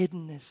God's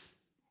hiddenness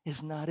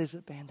is not His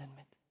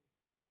abandonment.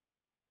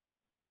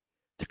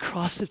 The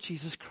cross of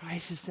Jesus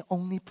Christ is the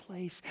only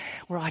place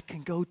where I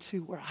can go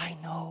to where I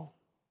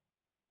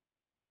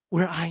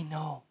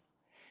know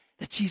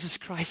that Jesus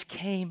Christ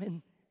came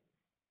in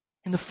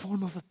the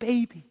form of a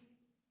baby,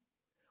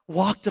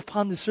 walked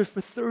upon this earth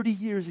for 30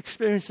 years,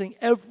 experiencing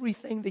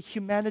everything that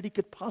humanity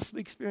could possibly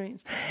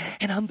experience.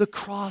 And on the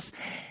cross,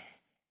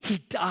 He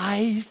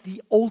dies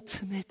the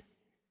ultimate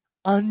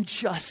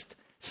unjust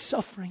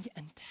suffering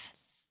and death.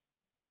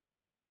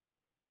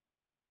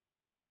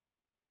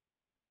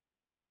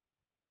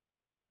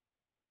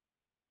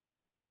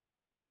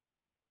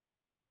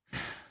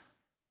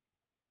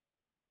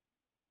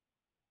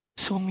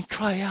 So when we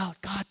cry out,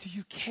 God, do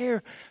you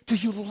care? Do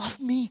you love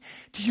me?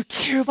 Do you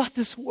care about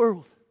this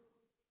world?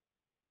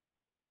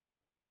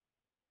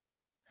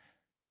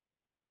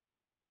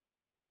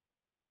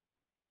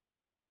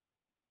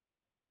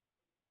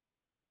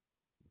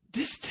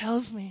 This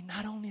tells me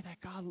not only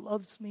that God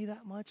loves me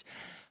that much,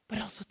 but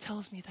it also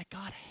tells me that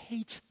God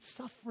hates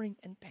suffering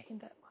and pain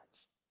that much.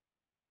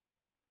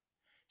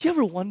 Do you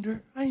ever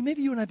wonder,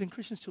 maybe you and I have been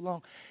Christians too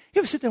long, you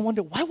ever sit there and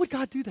wonder, why would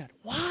God do that?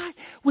 Why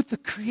would the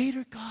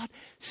Creator God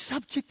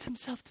subject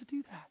Himself to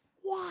do that?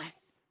 Why?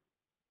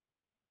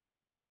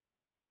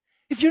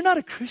 If you're not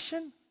a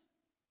Christian,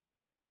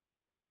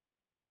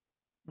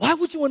 why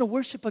would you want to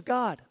worship a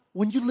God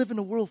when you live in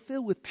a world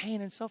filled with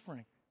pain and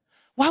suffering?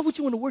 Why would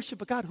you want to worship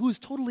a God who is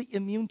totally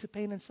immune to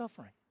pain and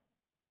suffering?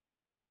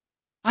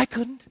 I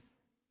couldn't.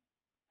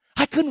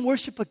 I couldn't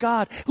worship a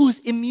God who is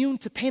immune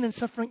to pain and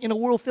suffering in a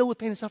world filled with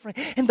pain and suffering.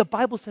 And the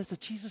Bible says that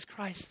Jesus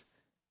Christ,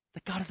 the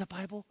God of the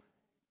Bible,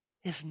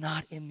 is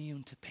not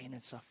immune to pain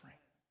and suffering.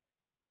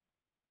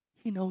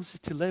 He knows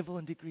it to level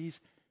and degrees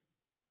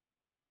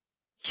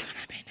you and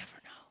I may never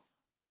know.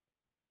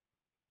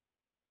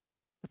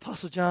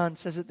 Apostle John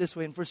says it this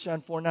way in 1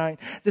 John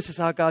 4:9. This is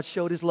how God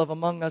showed His love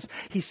among us.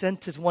 He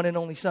sent His one and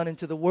only Son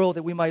into the world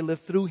that we might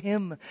live through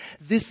Him.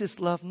 This is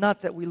love,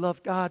 not that we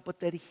love God, but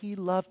that He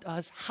loved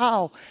us.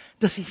 How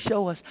does He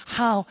show us?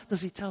 How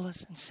does He tell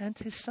us? And sent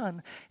His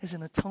Son as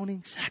an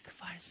atoning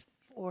sacrifice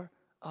for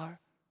our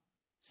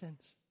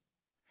sins.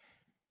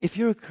 If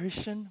you're a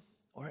Christian,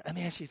 or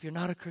if you're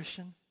not a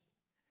Christian,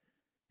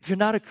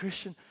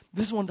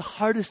 this is one of the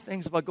hardest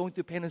things about going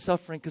through pain and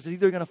suffering, because it's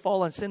either going to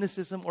fall on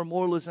cynicism or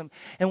moralism.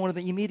 And one of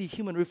the immediate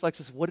human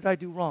reflexes is, what did I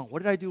do wrong?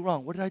 What did I do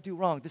wrong? What did I do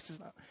wrong? This is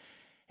not.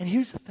 And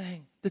here's the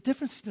thing. The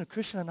difference between a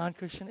Christian and a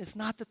non-Christian is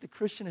not that the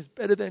Christian is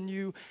better than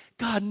you.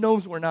 God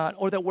knows we're not.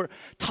 Or that we're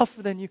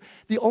tougher than you.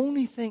 The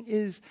only thing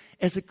is,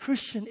 as a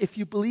Christian, if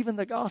you believe in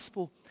the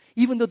gospel,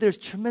 even though there's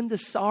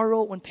tremendous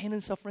sorrow when pain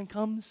and suffering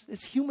comes,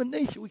 it's human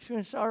nature. We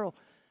experience sorrow.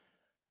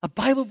 A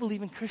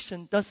Bible-believing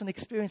Christian doesn't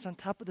experience on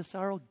top of the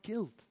sorrow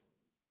guilt.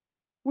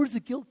 Where does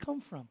the guilt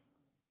come from?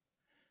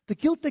 The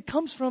guilt that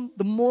comes from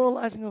the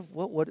moralizing of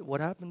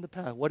what happened in the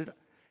past.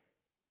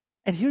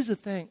 And here's the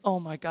thing. Oh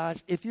my gosh,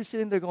 if you're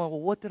sitting there going, well,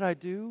 what did I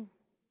do?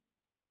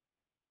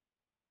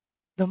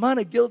 The amount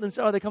of guilt and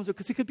sorrow that comes with,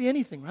 because it could be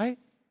anything, right?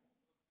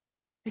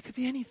 It could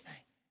be anything.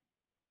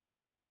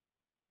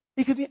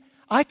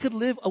 I could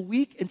live a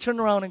week and turn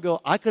around and go,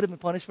 I could have been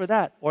punished for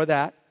that, or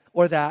that,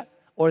 or that,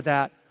 or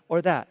that,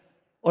 or that,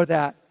 or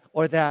that,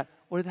 or that,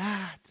 or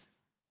that.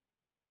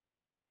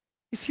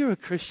 If you're a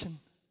Christian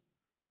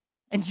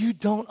and you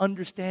don't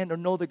understand or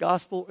know the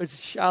gospel, or it's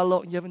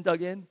shallow and you haven't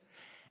dug in,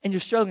 and you're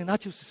struggling,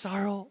 not just with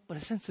sorrow, but a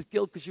sense of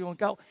guilt because you don't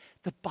go,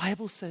 the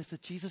Bible says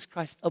that Jesus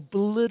Christ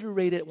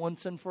obliterated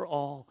once and for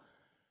all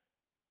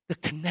the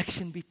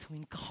connection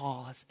between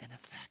cause and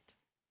effect,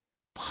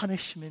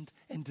 punishment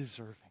and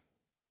deserving.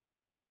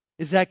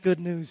 Is that good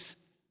news?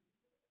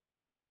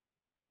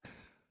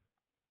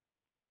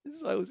 This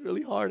is why it was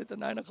really hard at the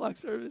 9 o'clock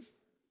service.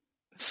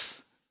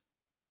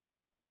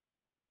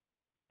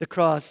 The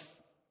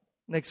cross,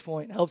 next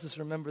point, helps us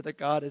remember that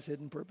God has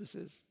hidden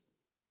purposes.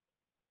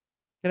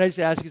 Can I just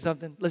ask you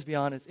something? Let's be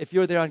honest. If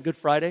you were there on Good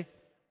Friday,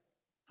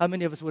 how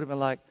many of us would have been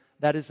like,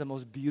 that is the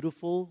most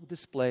beautiful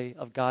display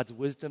of God's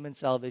wisdom and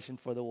salvation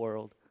for the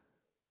world?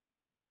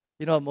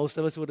 You know what most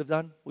of us would have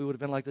done? We would have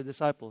been like the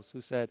disciples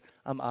who said,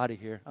 I'm out of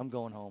here. I'm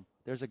going home.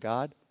 There's a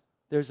God?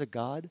 There's a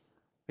God?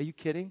 Are you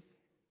kidding?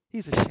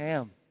 He's a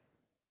sham.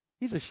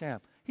 He's a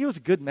sham. He was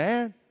a good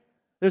man.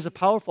 There's a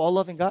powerful,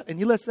 all-loving God, and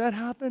he lets that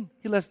happen.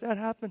 He lets that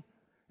happen.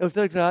 If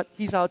there's God,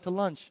 he's out to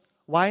lunch.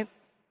 Why?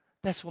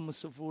 That's what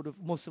most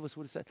of us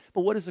would have said.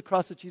 But what does the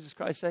cross of Jesus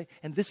Christ say?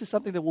 And this is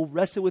something that we'll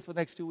wrestle with for the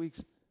next 2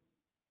 weeks.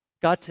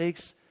 God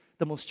takes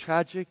the most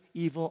tragic,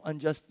 evil,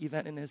 unjust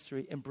event in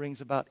history and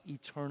brings about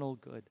eternal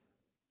good.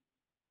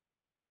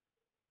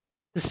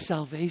 The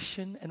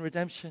salvation and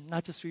redemption,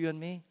 not just for you and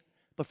me,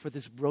 but for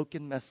this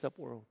broken, messed up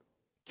world,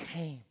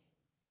 came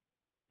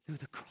through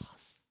the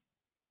cross.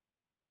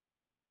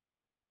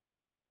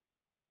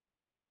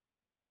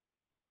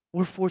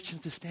 We're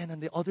fortunate to stand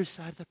on the other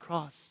side of the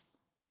cross.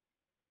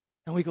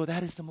 And we go,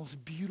 that is the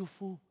most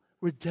beautiful,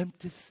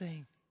 redemptive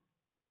thing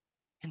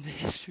in the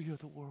history of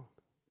the world.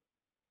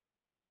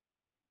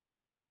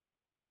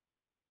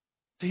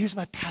 So here's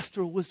my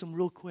pastoral wisdom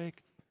real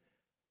quick.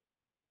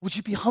 Would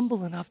you be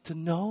humble enough to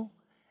know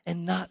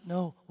and not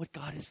know what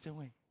God is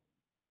doing?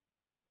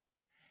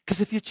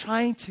 Because if you're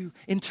trying to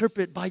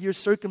interpret by your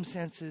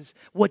circumstances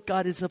what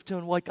God is up to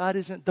and what God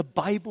isn't, the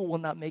Bible will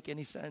not make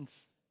any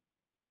sense.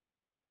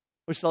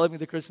 We're celebrating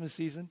the Christmas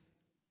season.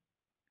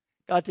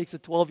 God takes a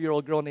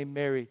 12-year-old girl named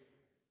Mary.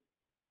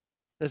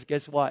 Says,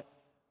 guess what?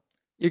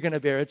 You're going to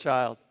bear a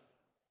child.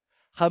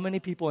 How many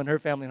people in her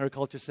family and her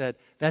culture said,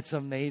 that's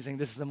amazing.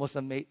 This is the most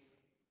amazing.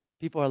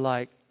 People are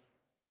like,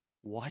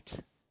 what?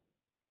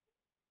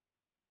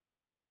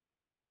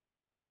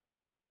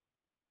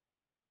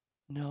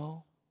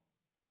 Know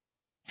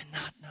and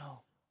not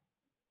know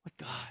what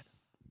God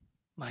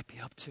might be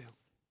up to.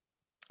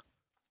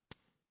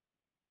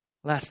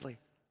 Lastly,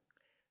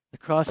 the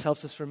cross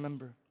helps us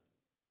remember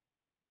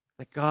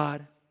that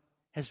God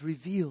has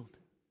revealed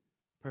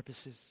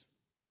purposes.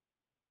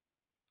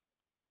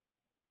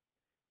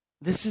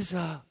 This is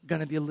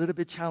going to be a little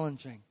bit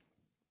challenging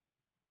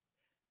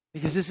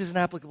because this isn't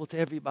applicable to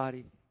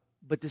everybody,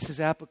 but this is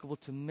applicable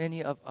to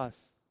many of us.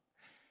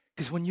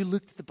 Because when you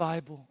look at the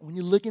Bible, when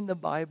you look in the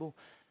Bible,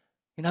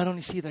 you not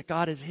only see that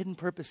God has hidden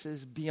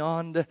purposes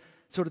beyond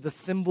sort of the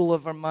thimble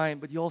of our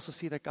mind, but you also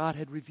see that God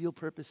had revealed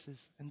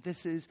purposes. And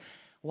this is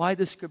why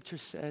the scripture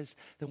says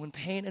that when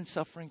pain and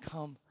suffering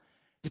come,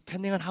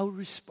 depending on how we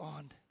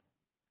respond,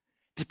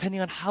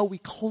 depending on how we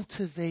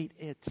cultivate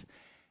it,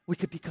 we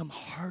could become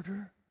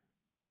harder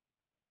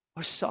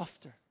or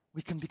softer.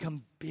 We can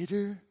become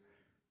bitter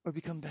or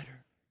become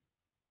better.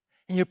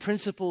 And your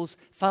principles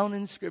found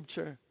in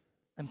Scripture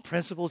and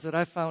principles that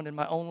I found in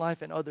my own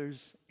life and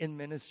others in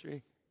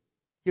ministry.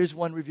 Here's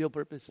one revealed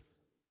purpose.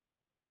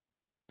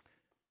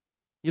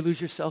 You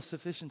lose your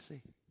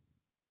self-sufficiency.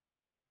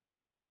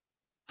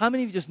 How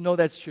many of you just know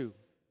that's true?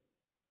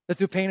 That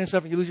through pain and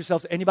suffering you lose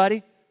yourself?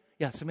 Anybody?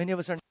 Yeah, so many of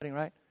us are nodding,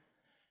 right?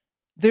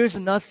 There's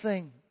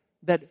nothing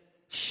that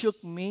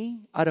shook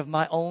me out of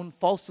my own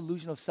false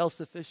illusion of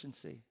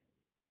self-sufficiency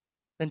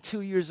than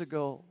 2 years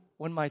ago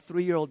when my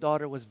 3-year-old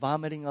daughter was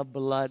vomiting up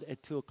blood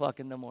at 2 o'clock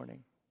in the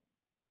morning.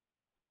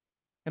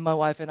 And my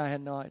wife and I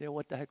had no idea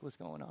what the heck was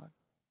going on.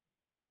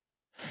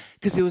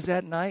 Because it was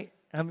that night,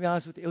 and I'm going to be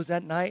honest with you, it was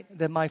that night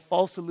that my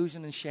false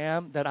illusion and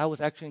sham that I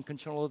was actually in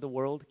control of the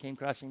world came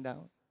crashing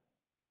down.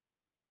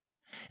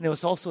 And it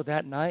was also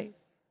that night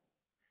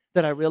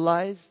that I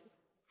realized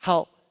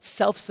how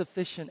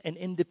self-sufficient and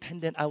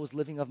independent I was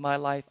living of my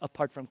life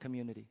apart from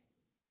community.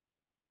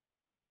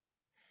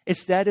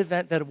 It's that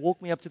event that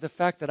woke me up to the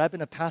fact that I've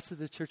been a pastor of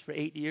this church for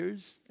 8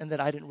 years and that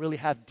I didn't really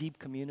have deep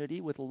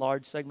community with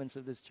large segments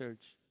of this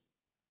church.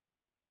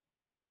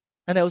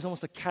 And that was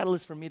almost a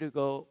catalyst for me to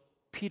go,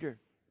 Peter,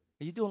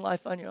 are you doing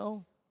life on your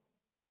own?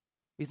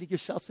 You think you're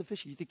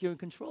self-sufficient? You think you're in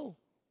control?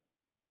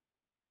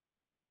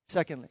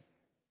 Secondly,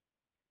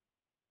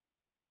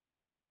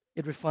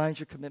 it refines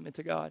your commitment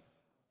to God.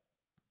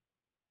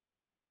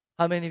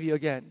 How many of you,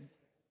 again,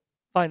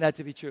 find that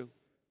to be true?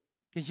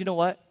 Because you know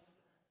what?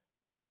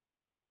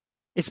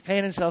 It's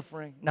pain and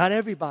suffering. Not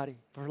everybody.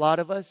 For a lot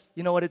of us,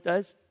 you know what it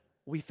does?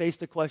 We face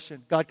the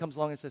question. God comes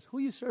along and says, who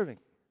are you serving?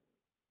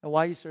 And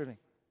why are you serving?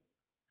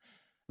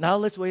 Now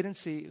let's wait and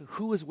see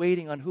who is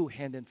waiting on who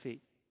hand and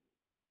feet.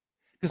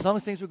 Because as long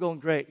as things were going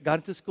great, got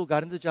into school,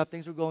 got into the job,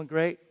 things were going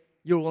great,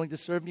 You were willing to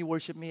serve me,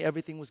 worship me,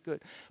 everything was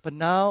good. But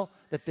now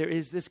that there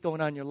is this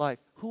going on in your life,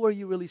 who are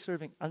you really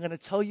serving? I'm going to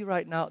tell you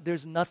right now,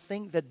 there's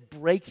nothing that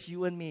breaks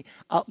you and me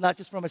out, not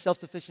just from our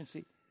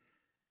self-sufficiency,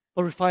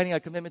 but refining our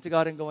commitment to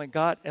God and going,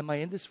 God, am I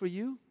in this for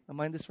you? Am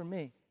I in this for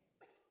me?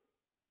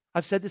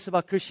 I've said this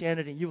about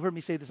Christianity. You've heard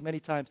me say this many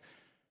times.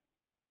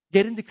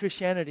 Get into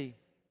Christianity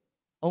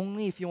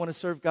only if you want to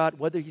serve God,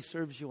 whether He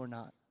serves you or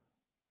not.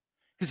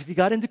 Because if you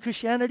got into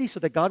Christianity so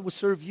that God will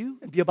serve you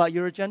and be about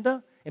your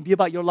agenda and be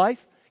about your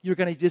life, you're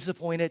going to be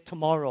disappointed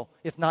tomorrow,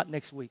 if not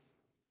next week.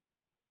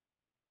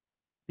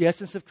 The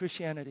essence of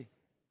Christianity.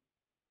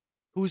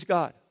 Who's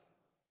God?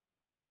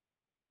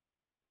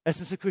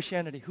 Essence of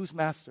Christianity. Who's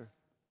Master?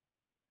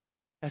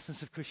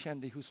 Essence of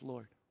Christianity. Who's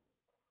Lord?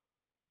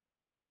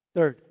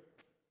 Third,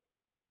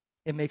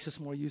 it makes us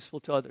more useful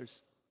to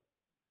others.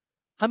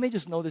 How many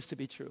just know this to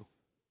be true?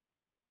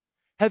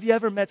 Have you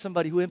ever met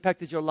somebody who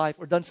impacted your life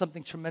or done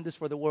something tremendous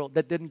for the world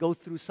that didn't go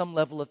through some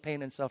level of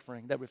pain and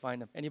suffering that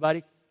refined them?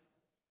 Anybody?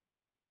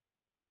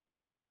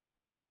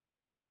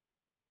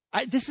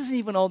 This isn't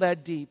even all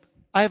that deep.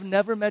 I have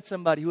never met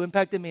somebody who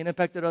impacted me and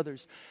impacted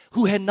others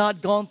who had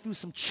not gone through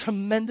some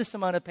tremendous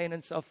amount of pain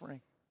and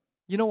suffering.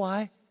 You know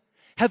why?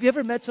 Have you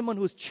ever met someone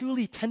who was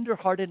truly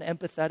tender-hearted and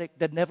empathetic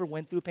that never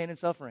went through pain and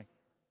suffering?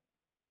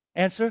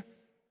 Answer?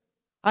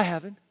 I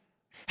haven't.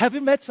 Have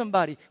you met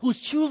somebody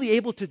who's truly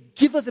able to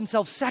give of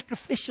themselves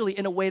sacrificially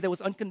in a way that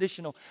was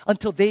unconditional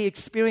until they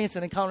experienced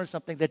and encountered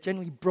something that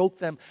genuinely broke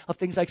them of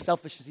things like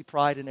selfishness,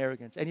 pride, and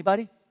arrogance?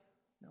 Anybody?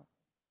 No.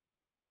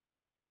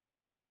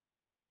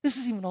 This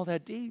isn't even all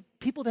that deep.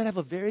 People that have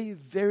a very,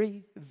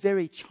 very,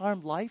 very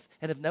charmed life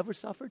and have never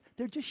suffered,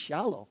 they're just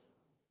shallow.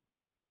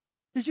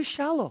 They're just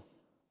shallow.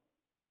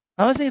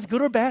 I'm not saying it's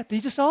good or bad.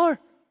 They just are.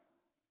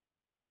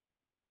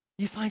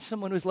 You find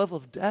someone whose level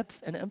of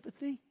depth and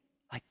empathy,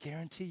 I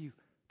guarantee you,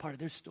 part of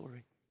their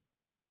story,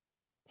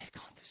 they've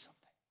gone through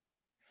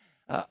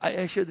something.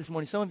 I shared this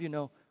morning, some of you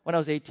know, when I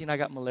was 18, I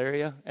got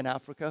malaria in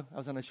Africa. I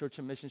was on a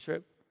short-term mission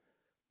trip.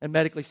 And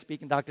medically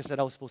speaking, doctor said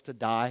I was supposed to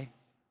die.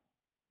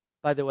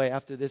 By the way,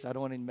 after this, I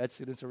don't want any med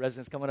students or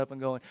residents coming up and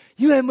going,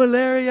 you had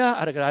malaria?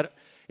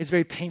 It's a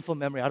very painful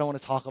memory. I don't want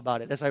to talk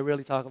about it. That's why I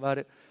rarely talk about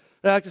it.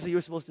 The doctor said, you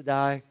were supposed to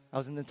die. I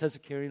was in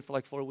intensive care for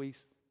like 4 weeks.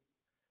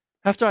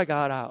 After I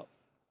got out,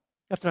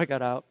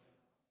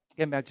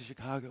 came back to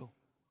Chicago.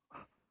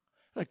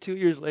 Like 2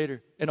 years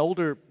later, an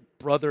older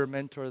brother,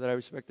 mentor that I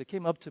respected,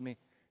 came up to me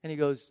and he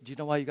goes, do you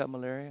know why you got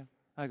malaria?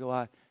 I go,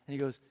 why? And he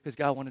goes, because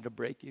God wanted to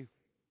break you.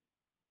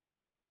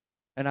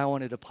 And I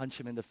wanted to punch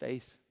him in the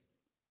face.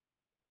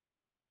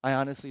 I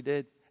honestly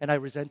did. And I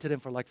resented him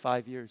for like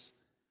 5 years.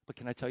 But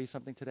can I tell you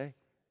something today?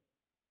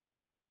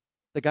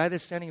 The guy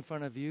that's standing in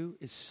front of you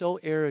is so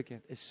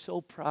arrogant, is so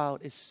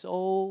proud, is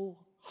so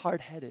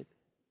hard-headed,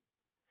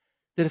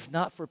 that if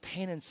not for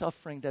pain and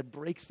suffering that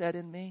breaks that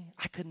in me,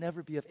 I could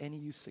never be of any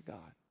use to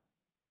God.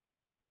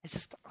 It's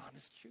just the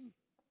honest truth.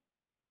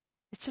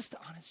 It's just the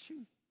honest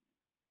truth.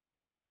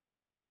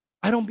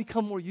 I don't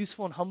become more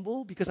useful and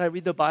humble because I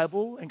read the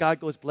Bible and God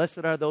goes,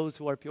 blessed are those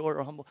who are pure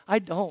or humble. I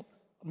don't.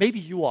 Maybe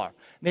you are.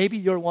 Maybe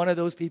you're one of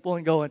those people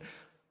and going,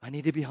 I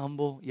need to be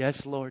humble.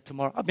 Yes, Lord,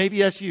 tomorrow. Maybe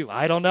that's you.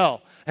 I don't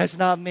know. That's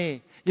not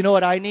me. You know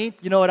what I need?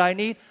 You know what I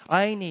need?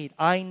 I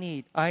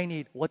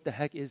need. What the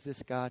heck is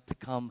this, God, to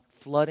come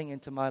flooding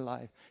into my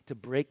life to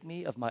break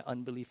me of my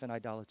unbelief and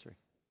idolatry?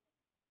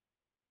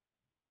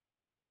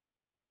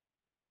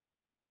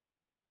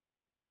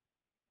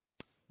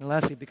 And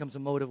lastly, it becomes a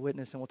mode of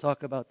witness, and we'll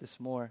talk about this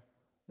more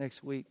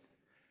next week.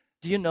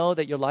 Do you know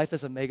that your life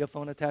has a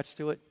megaphone attached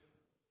to it?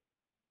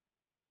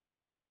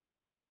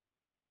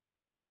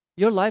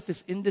 Your life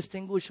is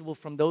indistinguishable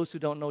from those who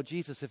don't know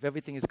Jesus if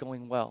everything is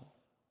going well.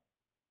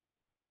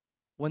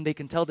 When they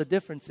can tell the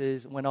difference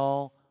is when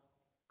all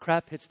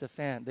crap hits the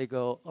fan, they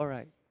go, all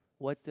right,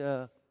 what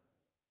you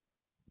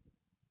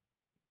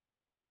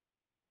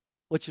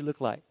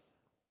look like?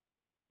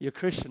 You're a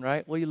Christian,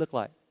 right? What do you look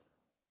like?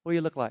 What do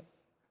you look like?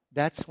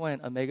 That's when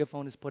a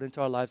megaphone is put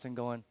into our lives and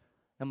going,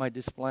 am I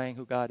displaying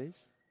who God is?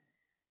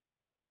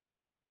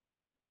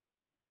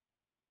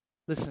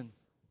 Listen.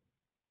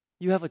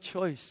 You have a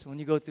choice when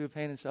you go through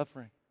pain and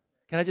suffering.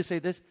 Can I just say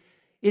this?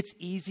 It's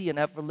easy and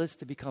effortless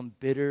to become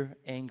bitter,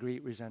 angry,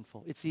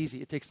 resentful. It's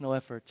easy. It takes no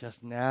effort.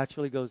 Just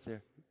naturally goes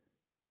there.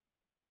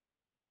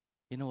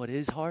 You know what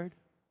is hard?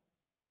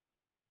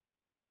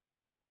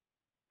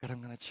 God,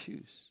 I'm going to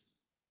choose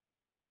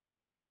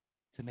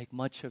to make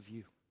much of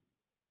you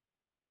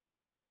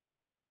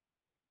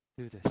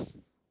through this.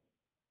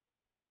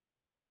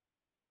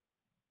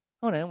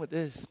 I want to end with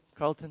this,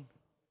 Carlton.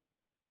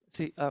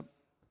 See,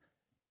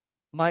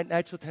 my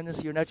natural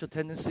tendency, your natural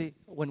tendency,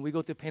 when we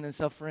go through pain and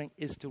suffering,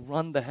 is to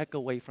run the heck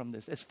away from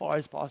this as far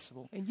as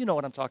possible. And you know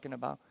what I'm talking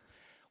about.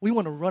 We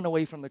want to run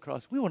away from the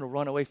cross. We want to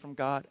run away from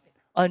God.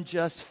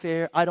 Unjust,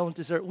 fair, I don't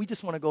deserve. We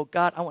just want to go,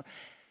 God, I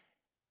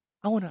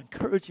want to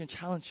encourage you and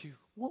challenge you.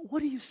 What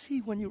do you see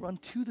when you run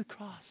to the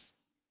cross?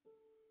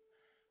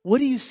 What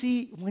do you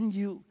see when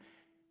you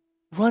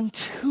run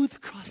to the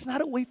cross,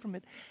 not away from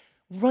it?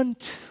 Run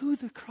to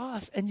the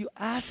cross and you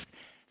ask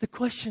the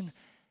question,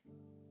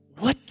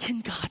 What can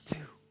God do?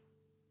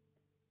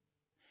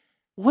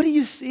 What do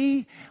you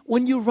see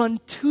when you run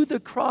to the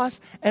cross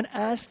and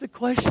ask the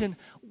question,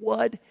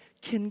 what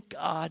can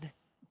God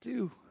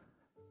do?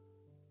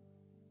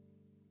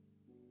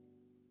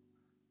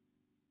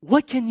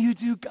 What can you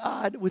do,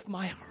 God, with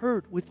my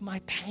hurt, with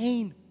my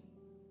pain?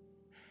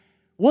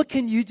 What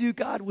can you do,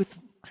 God, with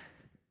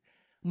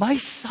my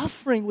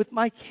suffering, with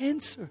my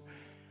cancer?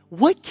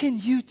 What can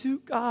you do,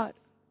 God?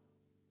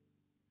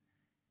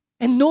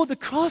 And no, the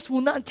cross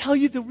will not tell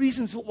you the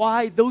reasons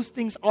why those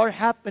things are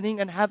happening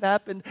and have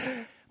happened.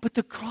 But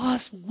the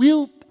cross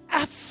will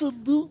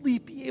absolutely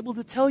be able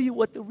to tell you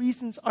what the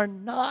reasons are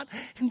not.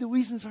 And the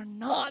reasons are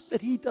not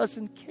that He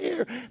doesn't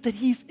care, that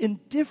He's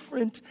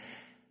indifferent,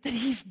 that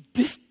He's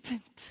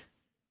distant.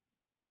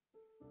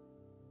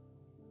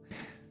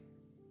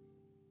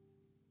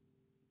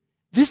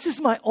 This is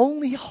my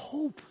only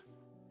hope.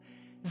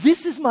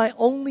 This is my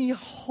only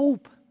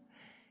hope,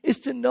 is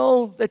to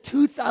know that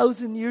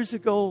 2,000 years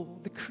ago,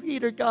 the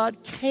Creator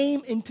God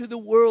came into the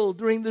world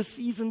during the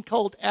season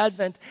called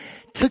Advent,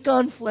 took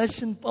on flesh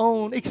and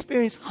bone,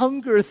 experienced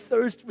hunger,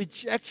 thirst,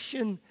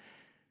 rejection,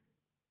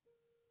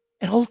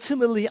 and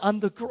ultimately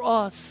on the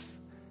cross,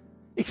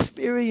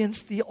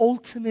 experienced the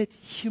ultimate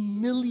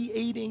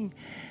humiliating,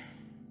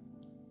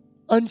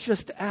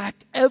 unjust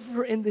act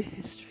ever in the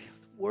history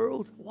of the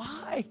world.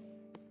 Why?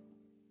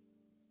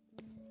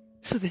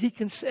 So that He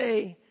can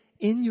say,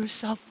 in your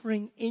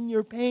suffering, in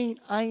your pain,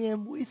 I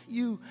am with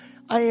you.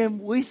 I am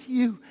with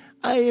you.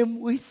 I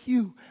am with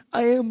you.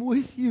 I am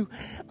with you.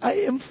 I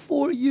am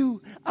for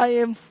you. I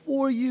am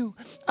for you.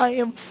 I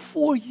am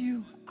for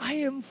you. I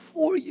am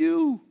for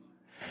you.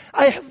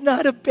 I have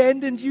not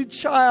abandoned you,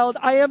 child.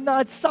 I am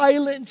not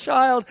silent,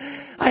 child.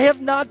 I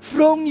have not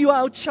thrown you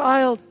out,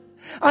 child.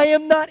 I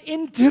am not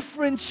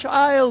indifferent,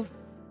 child.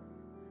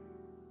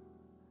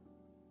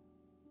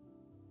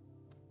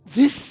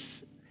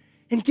 This,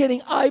 and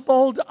getting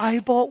eyeball to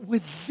eyeball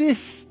with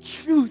this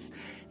truth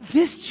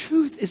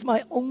is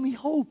my only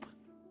hope.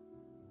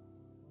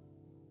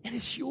 And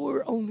it's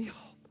your only hope.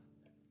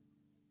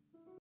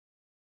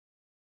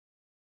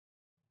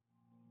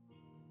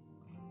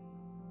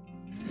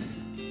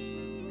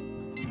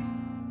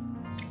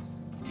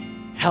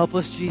 Help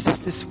us, Jesus,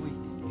 this week,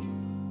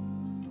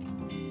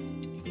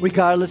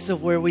 regardless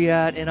of where we're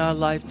at in our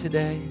life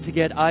today, to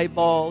get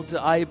eyeball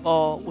to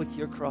eyeball with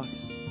your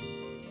cross.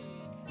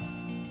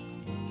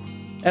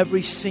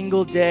 Every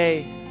single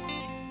day,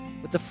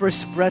 with the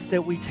first breath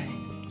that we take.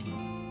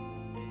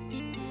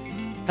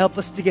 Help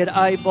us to get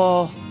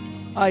eyeball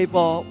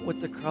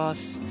with the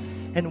cross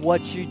and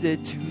what you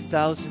did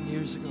 2,000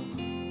 years ago.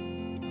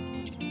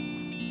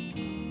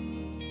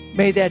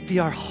 May that be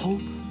our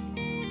hope.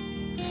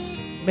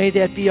 May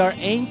that be our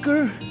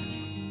anchor.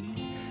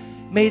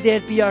 May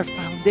that be our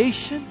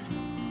foundation.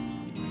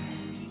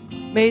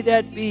 May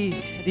that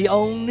be the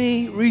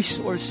only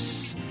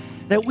resource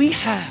that we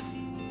have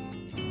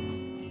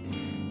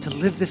to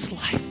live this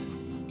life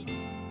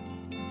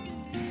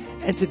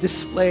and to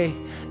display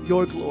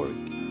your glory.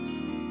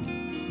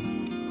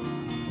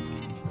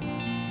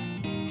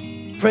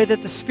 Pray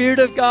that the Spirit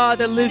of God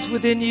that lives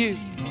within you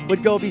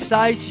would go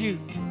beside you,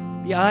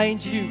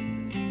 behind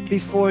you,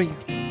 before you,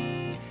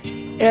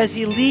 as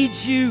He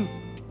leads you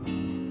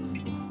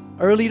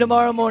early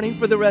tomorrow morning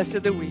for the rest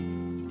of the week.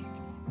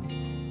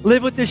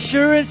 Live with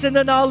assurance and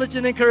the knowledge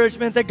and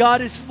encouragement that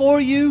God is for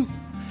you,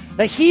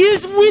 that He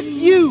is with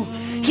you.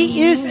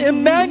 He is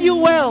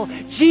Emmanuel.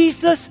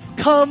 Jesus,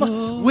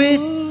 come with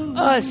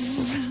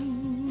us.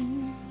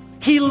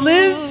 He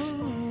lives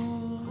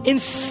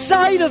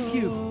inside of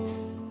you.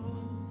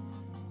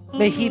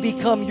 May He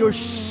become your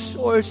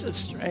source of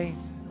strength,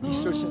 your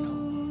source of hope.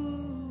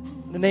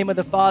 In the name of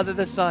the Father,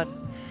 the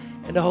Son,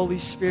 and the Holy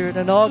Spirit.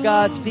 And all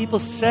God's people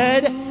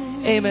said,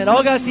 amen.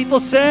 All God's people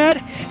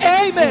said,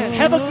 amen.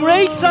 Have a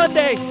great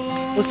Sunday.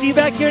 We'll see you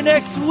back here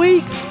next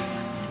week.